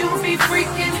deep. You be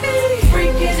freaking,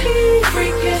 freaking,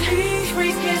 freaking,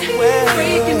 freaking,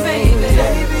 freaking, baby.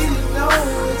 Baby, you know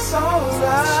it's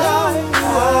alright.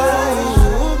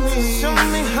 Show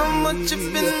me how much you've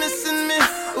been missing me.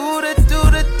 Ooh, that do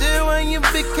that there when you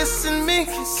be kissing me,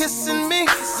 kissing me.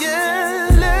 Yeah,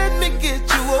 let me get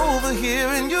you over here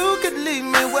and you could leave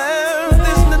me where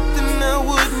there's nothing I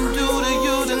wouldn't do to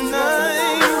you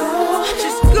tonight.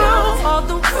 Just go all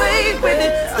the way with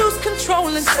it, lose control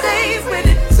and stay with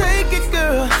it. Take it,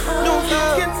 girl. No, you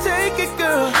can take it,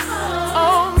 girl.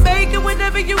 Oh, make it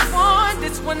whenever you want.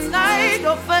 It's one night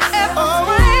or forever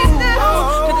right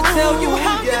now. Gonna tell you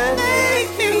how you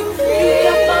make me. You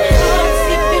got my heart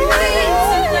skipping beats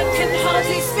and I can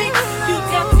hardly speak. You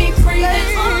got me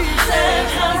breathing on time.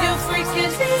 How you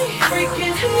freaking,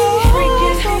 freaking,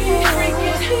 freaking,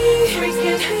 freaking,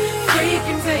 freaking,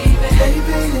 freaking, baby.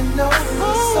 Baby, you know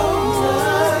it's so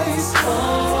nice.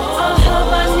 How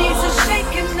my knees are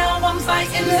shaking now, I'm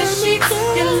biting the sheets.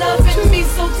 You're loving me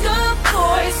so good,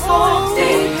 boy, so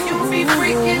deep. You be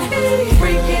freaking,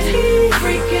 freaking,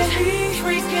 freaking,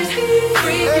 freaking,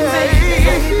 freaking,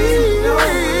 baby. You know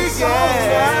it's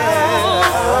alright.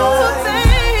 Oh,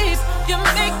 babe, you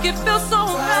make it feel so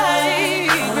right.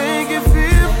 Make it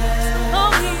feel.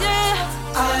 Oh, yeah.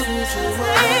 I will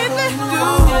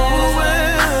do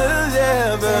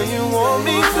whatever you want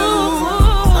me to.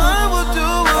 I will do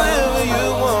whatever you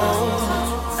want.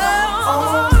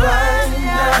 Alright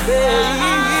now,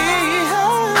 baby.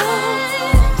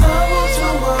 I will do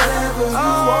whatever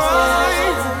you want.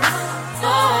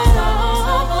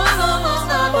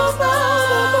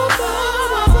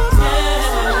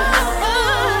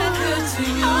 Good to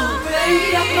you,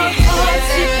 baby. Got my heart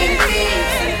skipping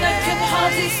beats and I can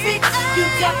hardly speak. You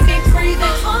got me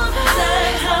breathing on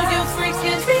time. How you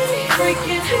freaking, freaking,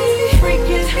 freaking,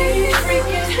 freaking,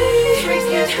 freaking,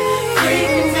 freaking,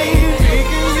 baby.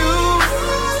 Taking you,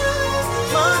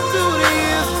 my duty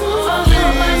is to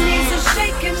How my knees are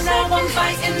shaking now, I'm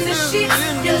biting the sheets.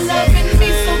 You're loving me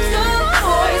so good,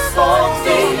 boy, so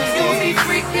deep. You be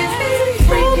freaking,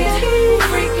 freaking,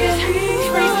 freaking,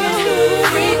 freaking,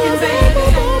 freaking, baby.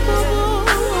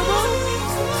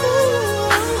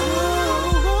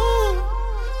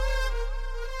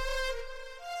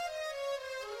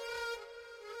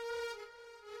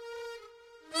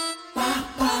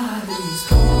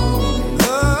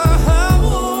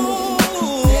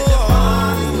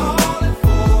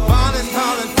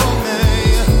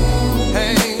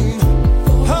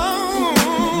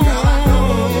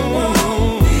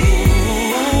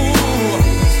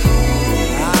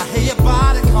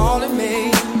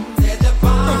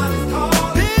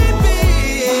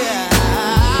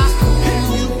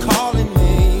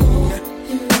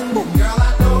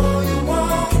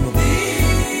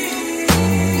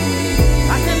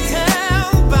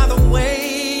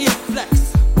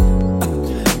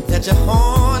 that you're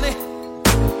horny.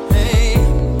 Hey,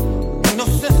 ain't no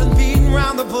sense in beating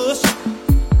around the bush.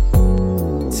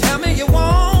 Tell me you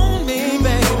want me,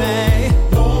 baby.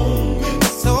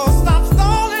 So stop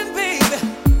stalling, baby.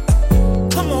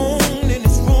 Come on in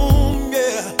this room,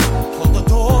 yeah. Close the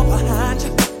door behind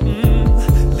you.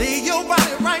 Lay your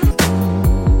body right.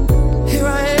 Here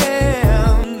I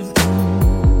am.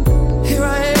 Here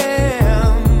I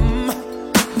am.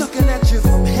 Looking at you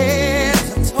from head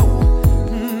to toe.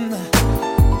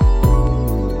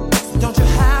 Don't you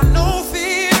have no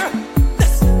fear?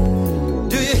 Listen,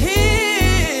 do you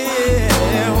hear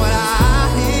what I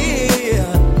hear?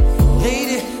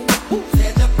 Lady,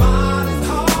 said your body's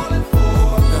calling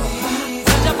for me.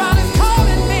 Said your body's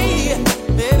calling me,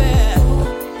 baby.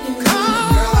 Come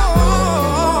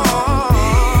on,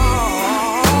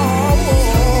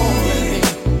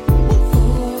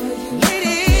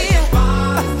 lady,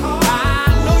 I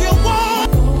know you want,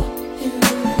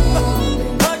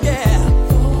 oh yeah.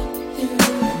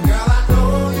 Girl, I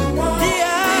know you want.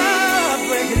 Yeah,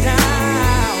 break it down.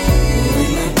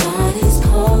 My body's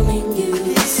calling you,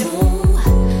 so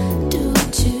do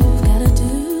what you've gotta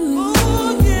do. Oh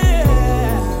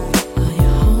yeah. Are you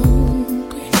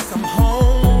hungry? Yes, I'm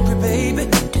hungry, baby.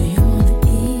 Do you wanna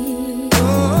eat?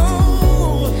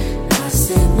 Oh, I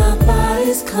said my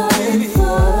body's calling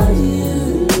for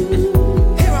you.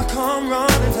 here I come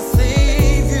running to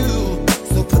save you.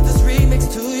 So put this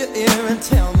remix to your ear and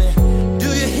tell me, do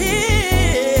you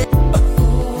hear?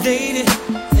 Lady,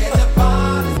 said your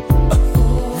body.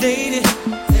 Lady,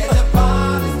 said your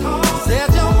body's calling. Said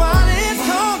your body's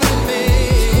calling me.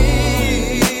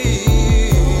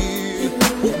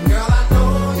 Girl, I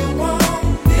know you want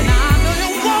me. And I know you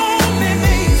want me,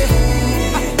 baby.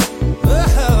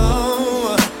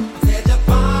 Oh, said your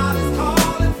body's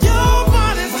calling. Your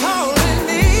body's calling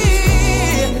me.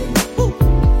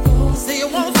 Say you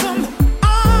want some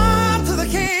R to the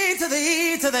K to the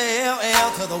E to the L, L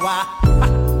to the Y.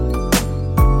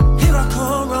 Here I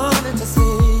come running to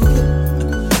see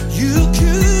you,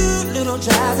 cute little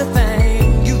jazzy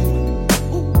thing. You,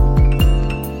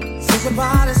 say your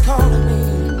body's calling me,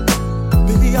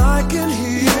 baby. I can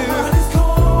hear. Your body's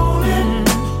calling.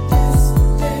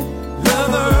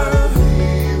 Lover,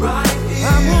 right here.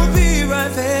 I will be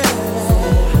right there.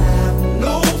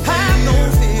 Have no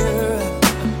fear.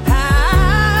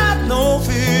 Have no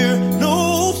fear. No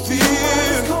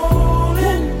fear.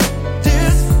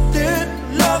 Distant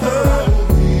lover,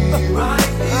 right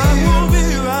here. I will be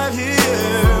right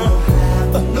here.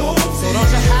 So don't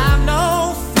you have no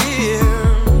fear,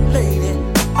 lady.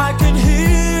 I can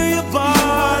hear your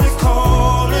body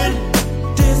calling.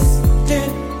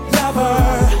 Distant lover,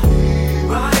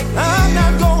 right here. I'm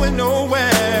not going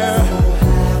nowhere.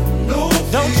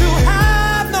 Don't you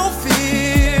have no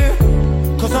fear,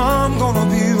 'cause I'm gonna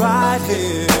be right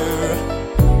here.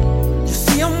 You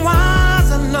see, I'm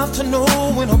wise enough to know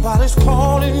when nobody's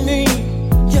calling me.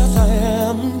 Yes, I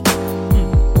am.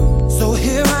 So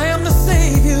here I am to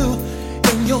save you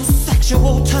in your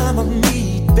sexual time of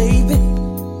need, baby.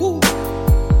 Ooh.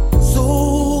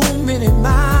 So many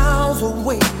miles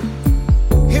away,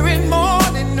 here in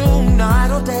morning, noon,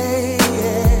 night or day.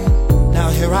 Yeah. Now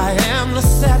here I am to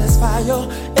satisfy your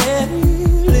every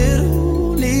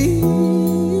little need.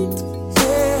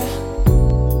 Yeah.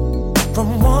 From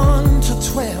 1 to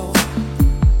 12,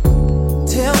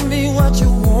 tell me what you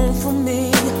want from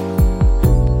me.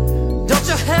 Don't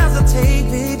you hesitate,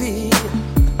 baby.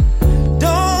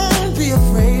 Don't be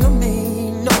afraid of me,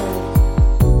 no.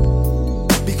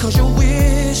 Because your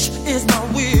wish is my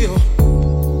will.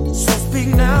 So speak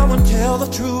now and tell the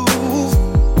truth.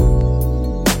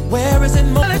 Where is it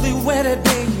mostly wedded,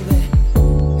 baby?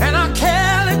 And I'll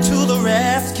carry to the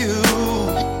rescue.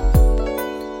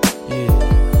 Yeah.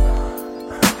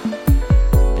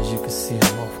 As you can see,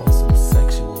 I'm off on some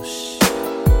sexual shit.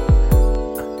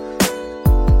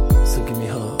 So give me a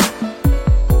hug.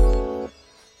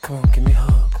 Come on, give me a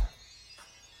hug.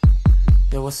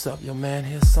 Yo, what's up, yo, man?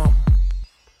 Here's something.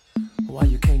 Why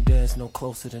you can't dance no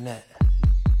closer than that?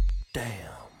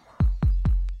 Damn.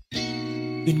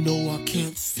 You know I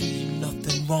can't see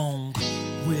nothing wrong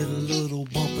with a little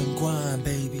bump and grind,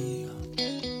 baby.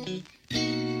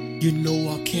 You know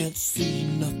I can't see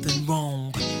nothing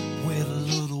wrong with a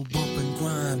little bump and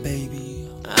grind, baby.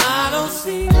 I don't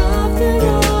see nothing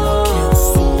wrong. I can't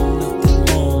see nothing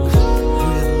wrong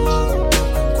with a little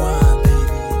bump and grind,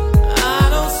 baby. I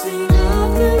don't see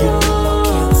nothing wrong. You know I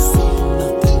can't see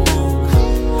nothing wrong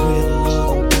with a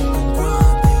little bump and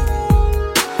grind, baby.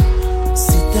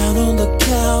 Sit down on the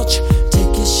couch,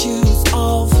 take your shoes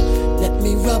off. Let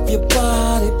me rub your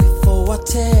body before I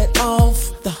tear it off.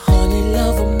 The honey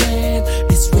lover man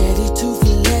is ready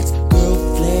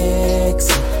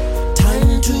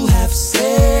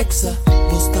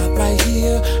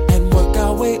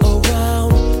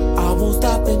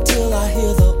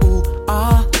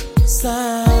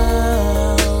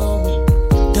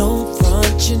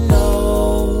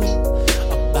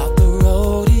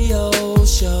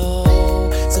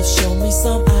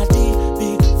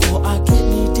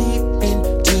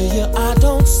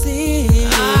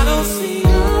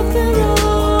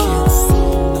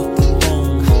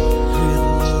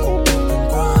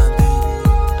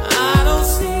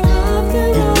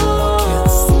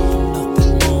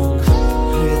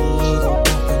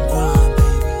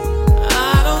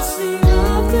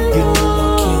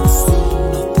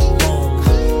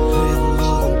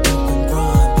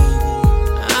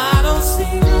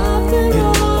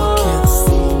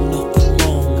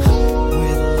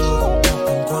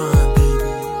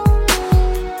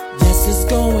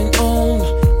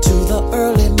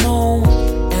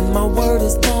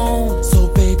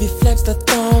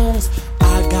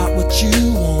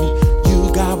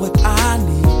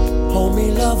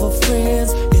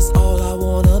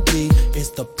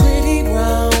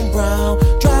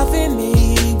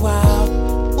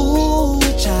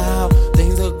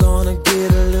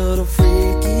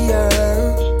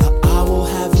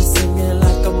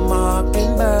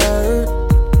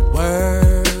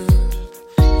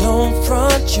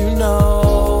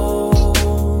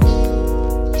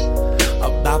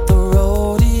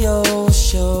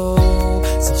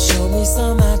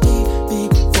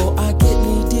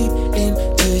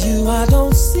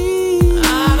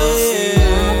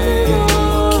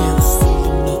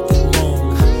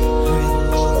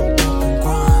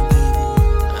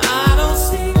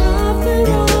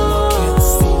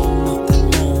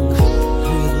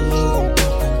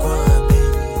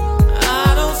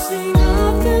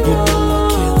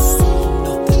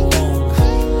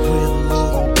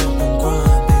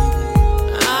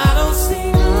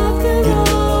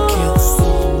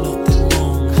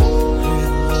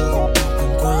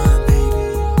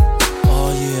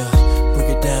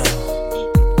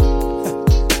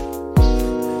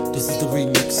This is the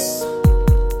remix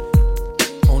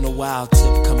on a wild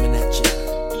tip coming at you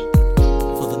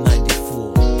for the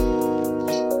 94.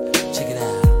 Check it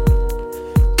out.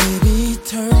 Baby,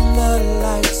 turn the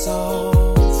lights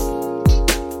off.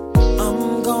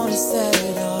 I'm gonna set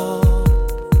it off.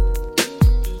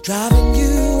 Driving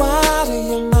you out of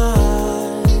your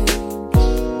mind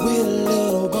with a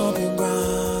little bump and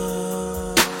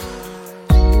grind.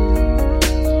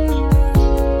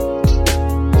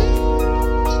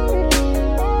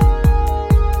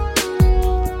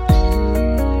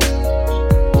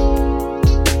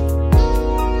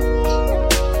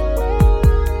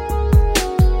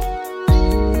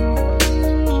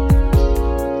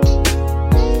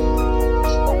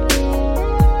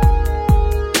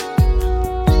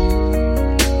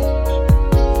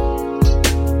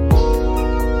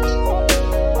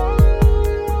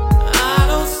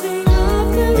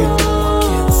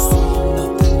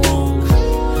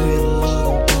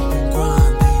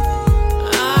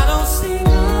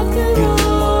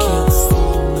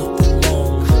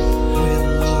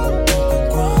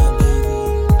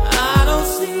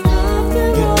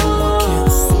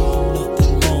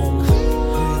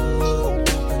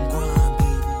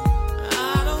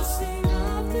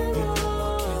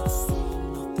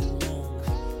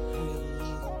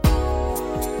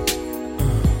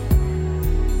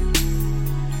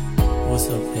 What's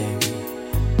up, baby?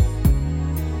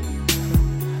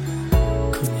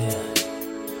 Come here.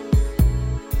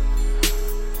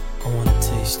 I wanna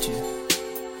taste you.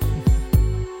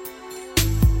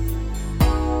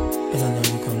 And I know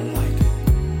you're gonna like it.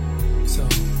 So,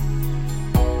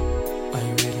 are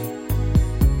you ready?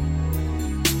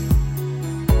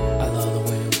 I love the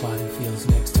way your body feels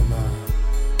next to mine.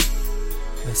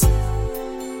 Listen,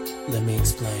 let me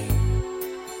explain.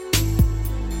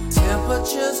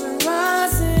 Temperatures are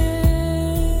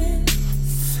rising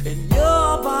and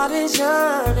your body's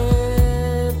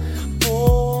yearning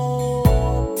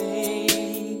for me.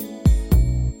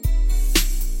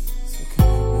 So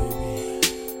come here, baby.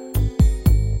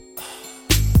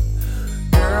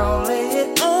 Girl, lay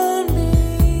it on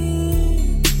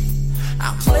me.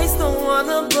 I'll place the one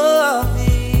above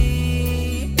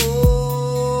me.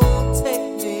 Oh, take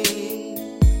me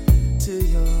to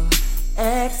your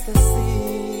ecstasy.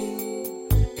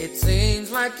 It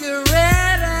seems like you're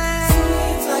ready.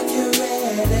 Seems like you're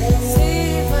ready.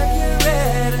 Seems like you're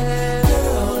ready.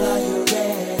 Girl, are you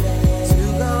ready to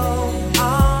go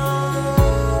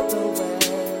all the way?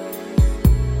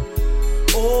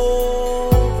 All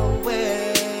the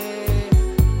way.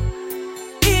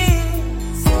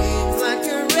 It seems like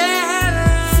you're ready.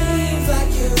 Seems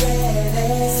like you're ready.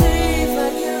 Seems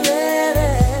like you're ready.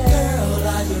 Girl,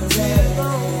 are you ready?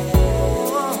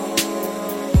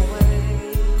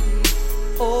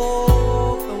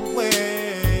 All the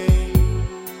way.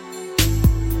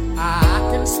 I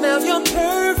can smell your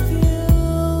perfume.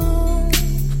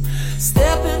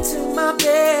 Step into my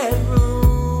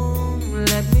bedroom.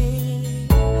 Let me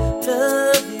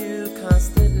love you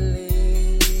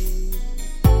constantly.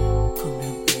 Come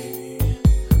here, baby.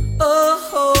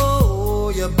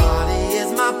 Oh, your body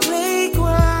is my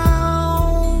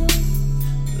playground.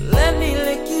 Let me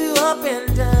lick you up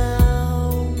and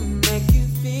down. Make you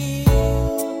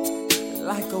feel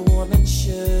like a woman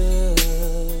should.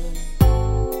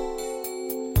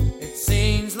 It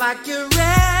seems like you're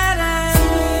ready.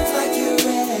 Seems like you're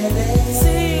ready.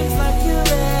 Seems like you're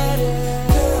ready.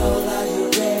 Girl, are you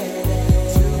ready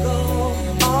to go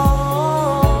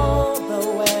all the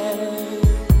way?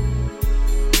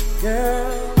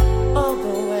 Girl, all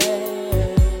the way.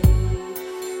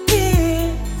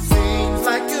 It seems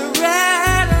like you're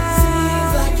ready.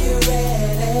 Seems like you're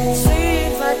ready.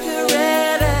 Seems like you're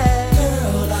ready.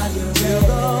 Girl, are you ready to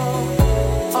go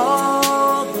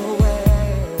all the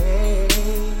way?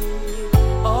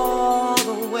 All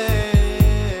the way.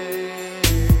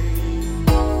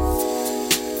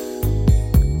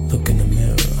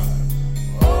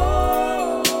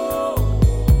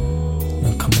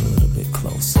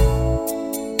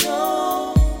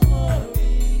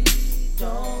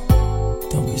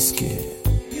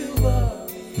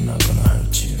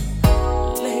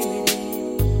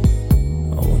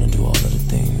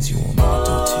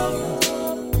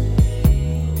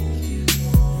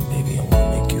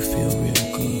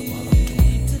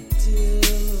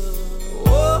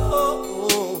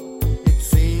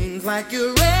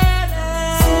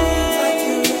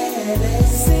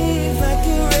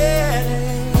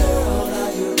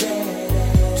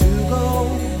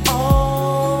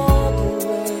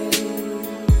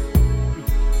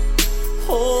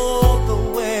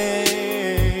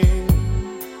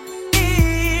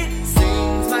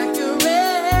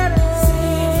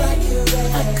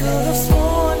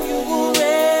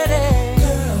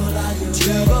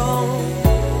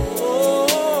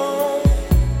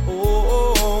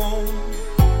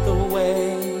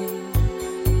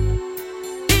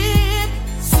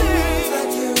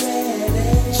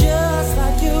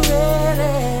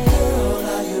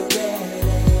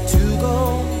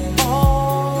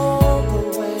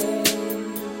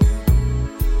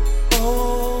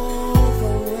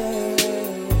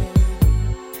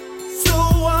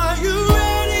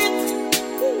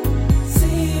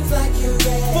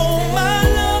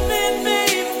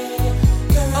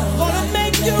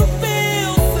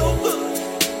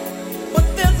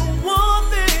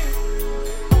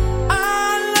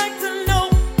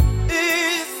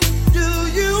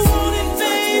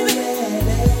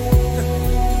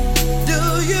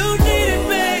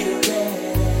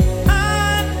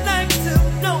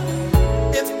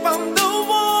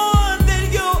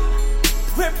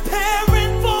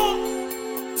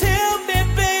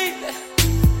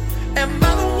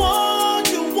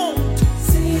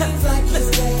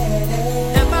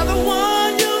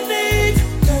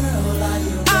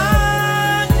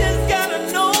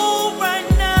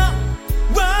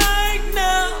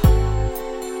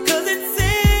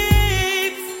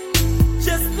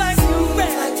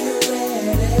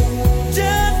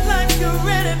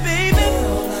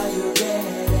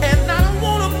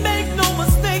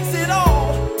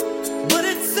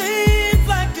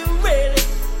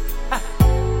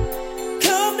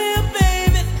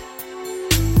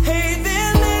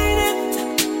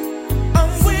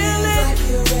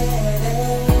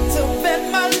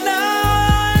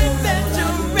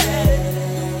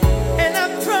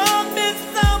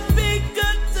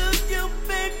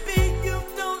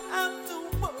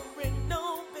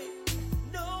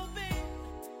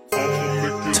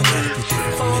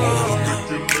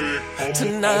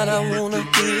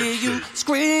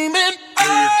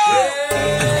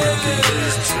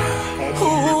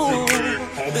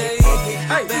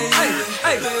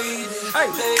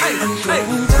 I'm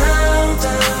going down,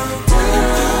 down, down.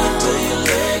 Do it till your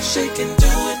legs shaking. Do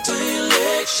it till your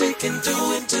legs shaking. Do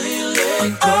it till your legs.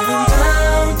 I'm going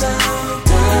down, down,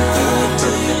 down. Do it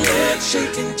till your legs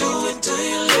shaking. Do it till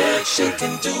your legs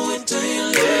shaking. Do it till your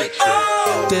legs.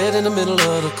 Dead in the middle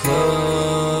of the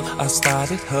club, I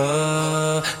spotted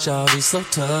her. Shawty so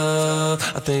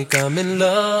tough, I think I'm in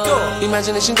love.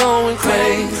 Imagination going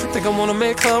crazy, think I wanna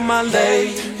make her my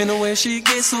lady. In the way she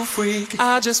gets so freaky,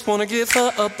 I just wanna give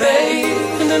her a baby.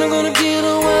 And then I'm gonna get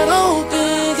her wide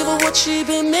open, give her what she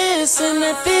been missing,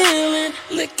 that feeling.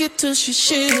 Lick it till she's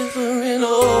shivering,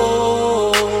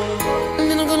 oh. And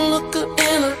then I'm gonna look her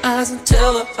in her eyes and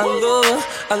tell her I love her,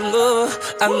 I love her,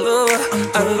 I love her,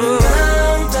 I love her.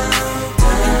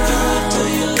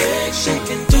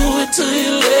 Shaking, do it till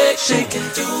your legs shaking,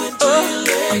 do it till your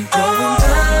legs. I'm going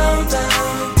down,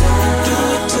 down, down. Do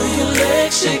it till your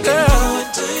legs shake, girl. Do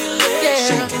it till your legs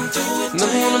shaking, do it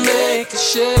till your legs. I wanna make it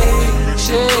shake,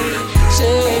 shake,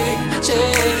 shake,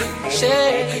 shake,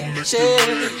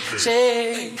 shake,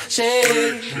 shake,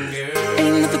 shake.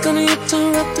 Ain't nothing gonna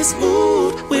interrupt this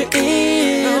mood we're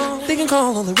in. They can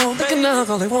call all they want, they can knock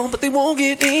all they want, but they won't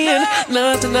get in.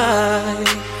 Not tonight.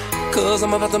 Cause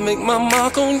I'm about to make my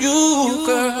mark on you,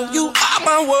 girl. You are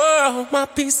my world, my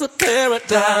piece of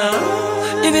paradise.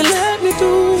 If you let me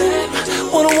do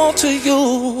what I want to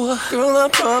you, girl, I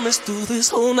promise through this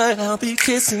whole night I'll be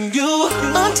kissing you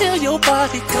until your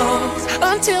body comes,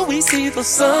 until we see the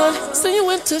sun. Say you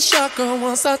went to shock, girl,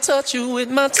 once I touch you with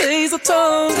my taser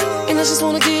tongue. And I just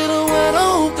wanna get her wide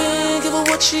open, give her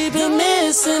what she been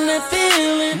missing, that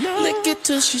feeling. Lick it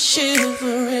till she's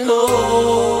shivering,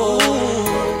 oh.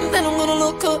 Then I'm gonna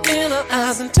look her in her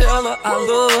eyes and tell her I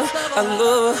love her, I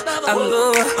love her, I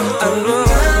love her, I love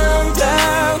her. Down,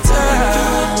 down, down. Do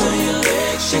it till your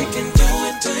legs shaking, do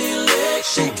it till your legs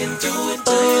shaking, do it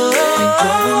till your legs.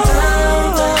 I'm going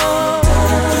down, down,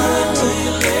 down. Do it till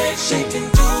your legs shaking,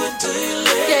 do it till your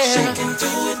legs shaking, do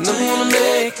it till your legs. I wanna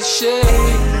make it shake,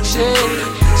 shake,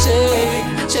 shake,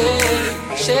 shake,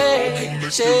 shake,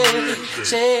 shake,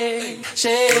 shake,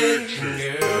 shake.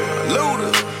 Luda.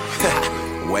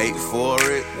 Wait for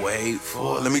it, wait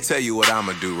for it. Let me tell you what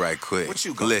I'ma do right quick. What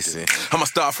you gonna Listen, do? I'ma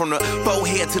start from the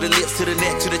forehead to the lips, to the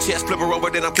neck, to the chest. Flip her over,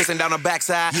 then I'm kissing down her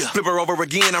backside. Yeah. Flip her over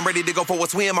again, I'm ready to go for a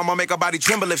swim. I'ma make her body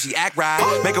tremble if she act right.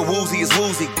 Make her woozy as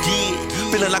woozy,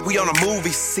 yeah. Feeling like we on a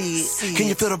movie set. Can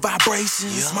you feel the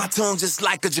vibrations? Yeah. My tongue just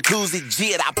like a jacuzzi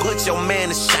jet. I put your man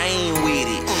to shame with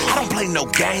it. I don't play no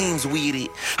games with it.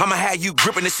 I'ma have you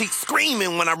gripping the sheet,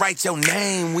 screaming when I write your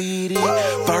name with it.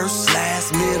 First,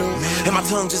 last, middle, and my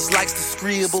tongue just likes to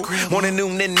scribble. Morning,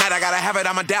 noon, and night, I gotta have it.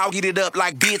 I'ma get it up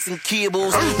like bits and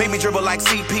kibbles. Make me dribble like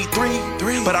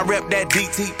CP3, but I rep that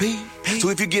DTP. So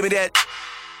if you give me that,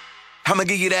 I'ma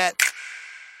give you that.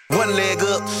 One leg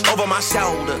up over my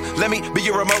shoulder. Let me be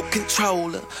your remote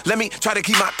controller. Let me try to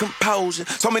keep my composure.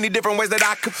 So many different ways that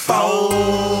I could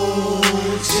fold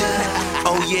ya.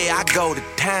 Oh yeah, I go to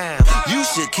town. You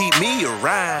should keep me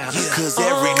around, cause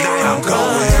every night I'm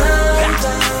going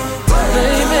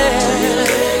baby.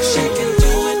 Shaking,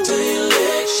 do it till your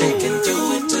legs shaking,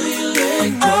 do it till your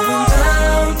legs. I'm going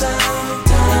down, down,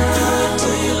 down. Do it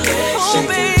till your legs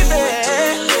shaking, do it till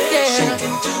your legs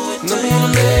shaking, do it till your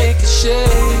legs. I'm gonna make it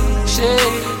shake,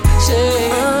 shake,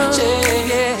 shake,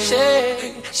 shake,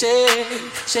 shake,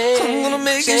 shake. I'm gonna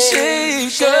make it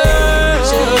shake, girl.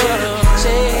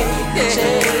 Shake,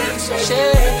 shake, shake,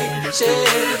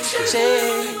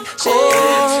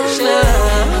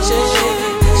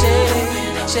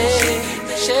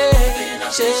 shake,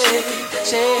 shake,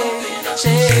 shake,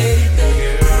 shake.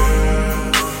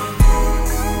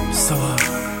 So,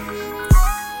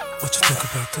 what you think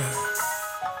about that?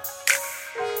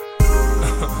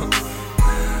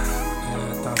 Yeah,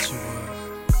 I thought you would.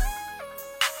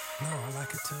 No, I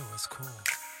like it too. It's cool.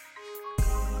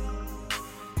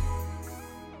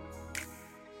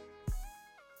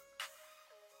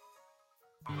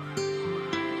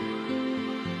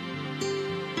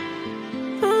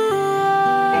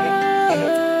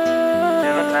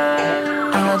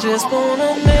 I just wanna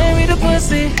marry the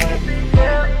pussy.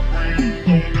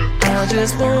 I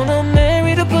just wanna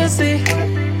marry the pussy.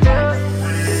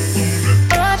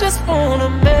 I just wanna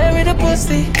marry the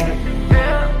pussy.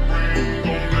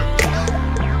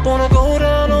 Wanna go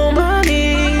down on my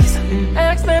knees and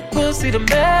ask that pussy to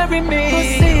marry me.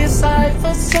 Pussy is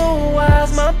cipher, so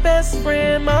wise. My best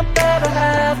friend, my better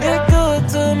half. It good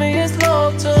to me, it's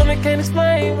love to me. Can't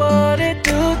explain what it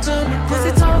do to me.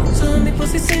 Pussy talk to me,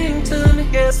 pussy sing to me.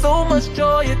 Yeah, so much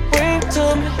joy it bring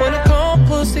to me. When I call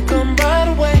pussy, come right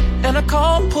away. And I I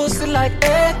call pussy like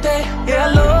every day. Yeah,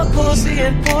 I love pussy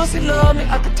and pussy love me.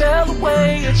 I can tell the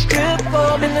way it's stripped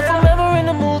for me. And if I'm ever in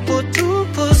the mood for two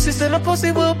pussies, then a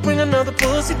pussy will bring another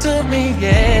pussy to me.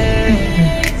 Yeah,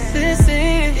 this is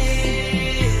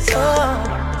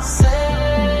a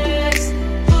sex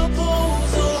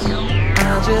proposal.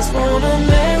 I just wanna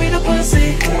marry the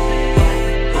pussy.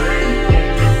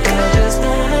 I just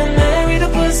wanna marry the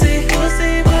pussy.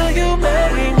 Pussy, will you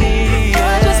marry me?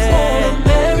 I just wanna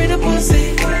marry the pussy.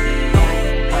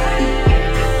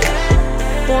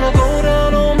 Wanna go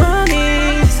down on my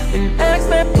knees and ask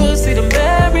that pussy to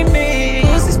marry me.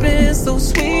 Pussy's been so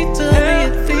sweet to me,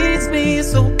 it feeds me,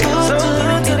 it's so good to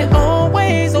me, and it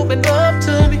always open up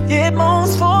to me. It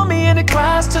moans for me and it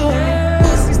cries to me.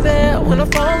 Pussy's there when I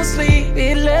fall asleep.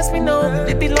 It lets me know that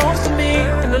it belongs to me,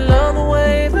 and I love the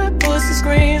way that pussy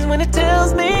screams when it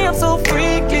tells me I'm so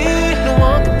freaky. No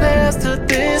one compares to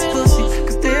this pussy,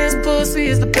 cause this pussy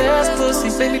is the best pussy.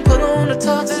 Baby, put on the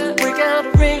tux, break out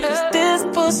the ring, cause this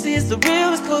pussy is the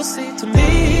realest pussy to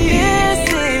me. This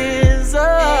is a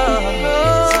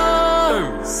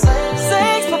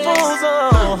sex proposal.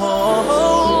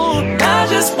 I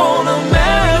just wanna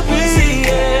marry,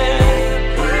 yeah.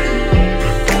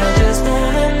 I just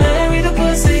wanna marry the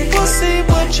pussy. Pussy,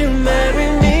 would you marry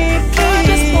me, please? I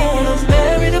just wanna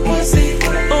marry the pussy.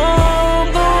 Oh, I'm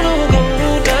gonna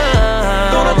go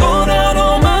down. Gonna go down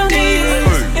on my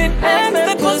knees and ask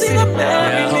that pussy to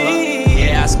marry me.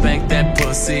 Yeah, I spank that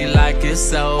pussy like it's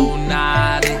so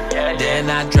naughty. Then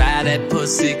I drive that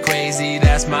pussy crazy,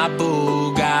 that's my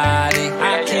Bugatti.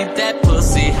 I keep that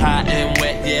pussy hot and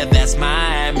wet, yeah, that's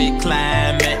Miami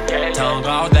climate. Tongue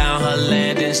all down her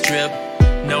landing strip,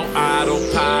 no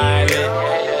autopilot.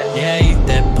 Yeah, eat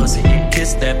that pussy,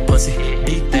 kiss that pussy,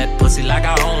 eat that pussy like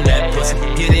I own that pussy.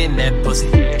 Get in that pussy,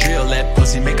 drill that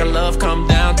pussy, make her love come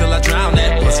down till I drown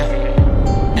that pussy.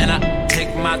 And I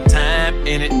take my time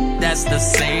in it, that's the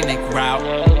scenic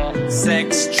route.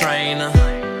 Sex trainer,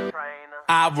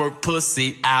 I work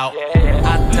pussy out.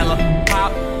 I tell her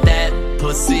pop that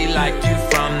pussy like you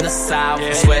from the south.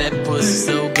 I swear that pussy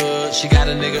so good, she got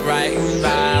a nigga writing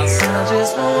vows. I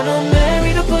just wanna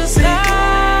marry the pussy.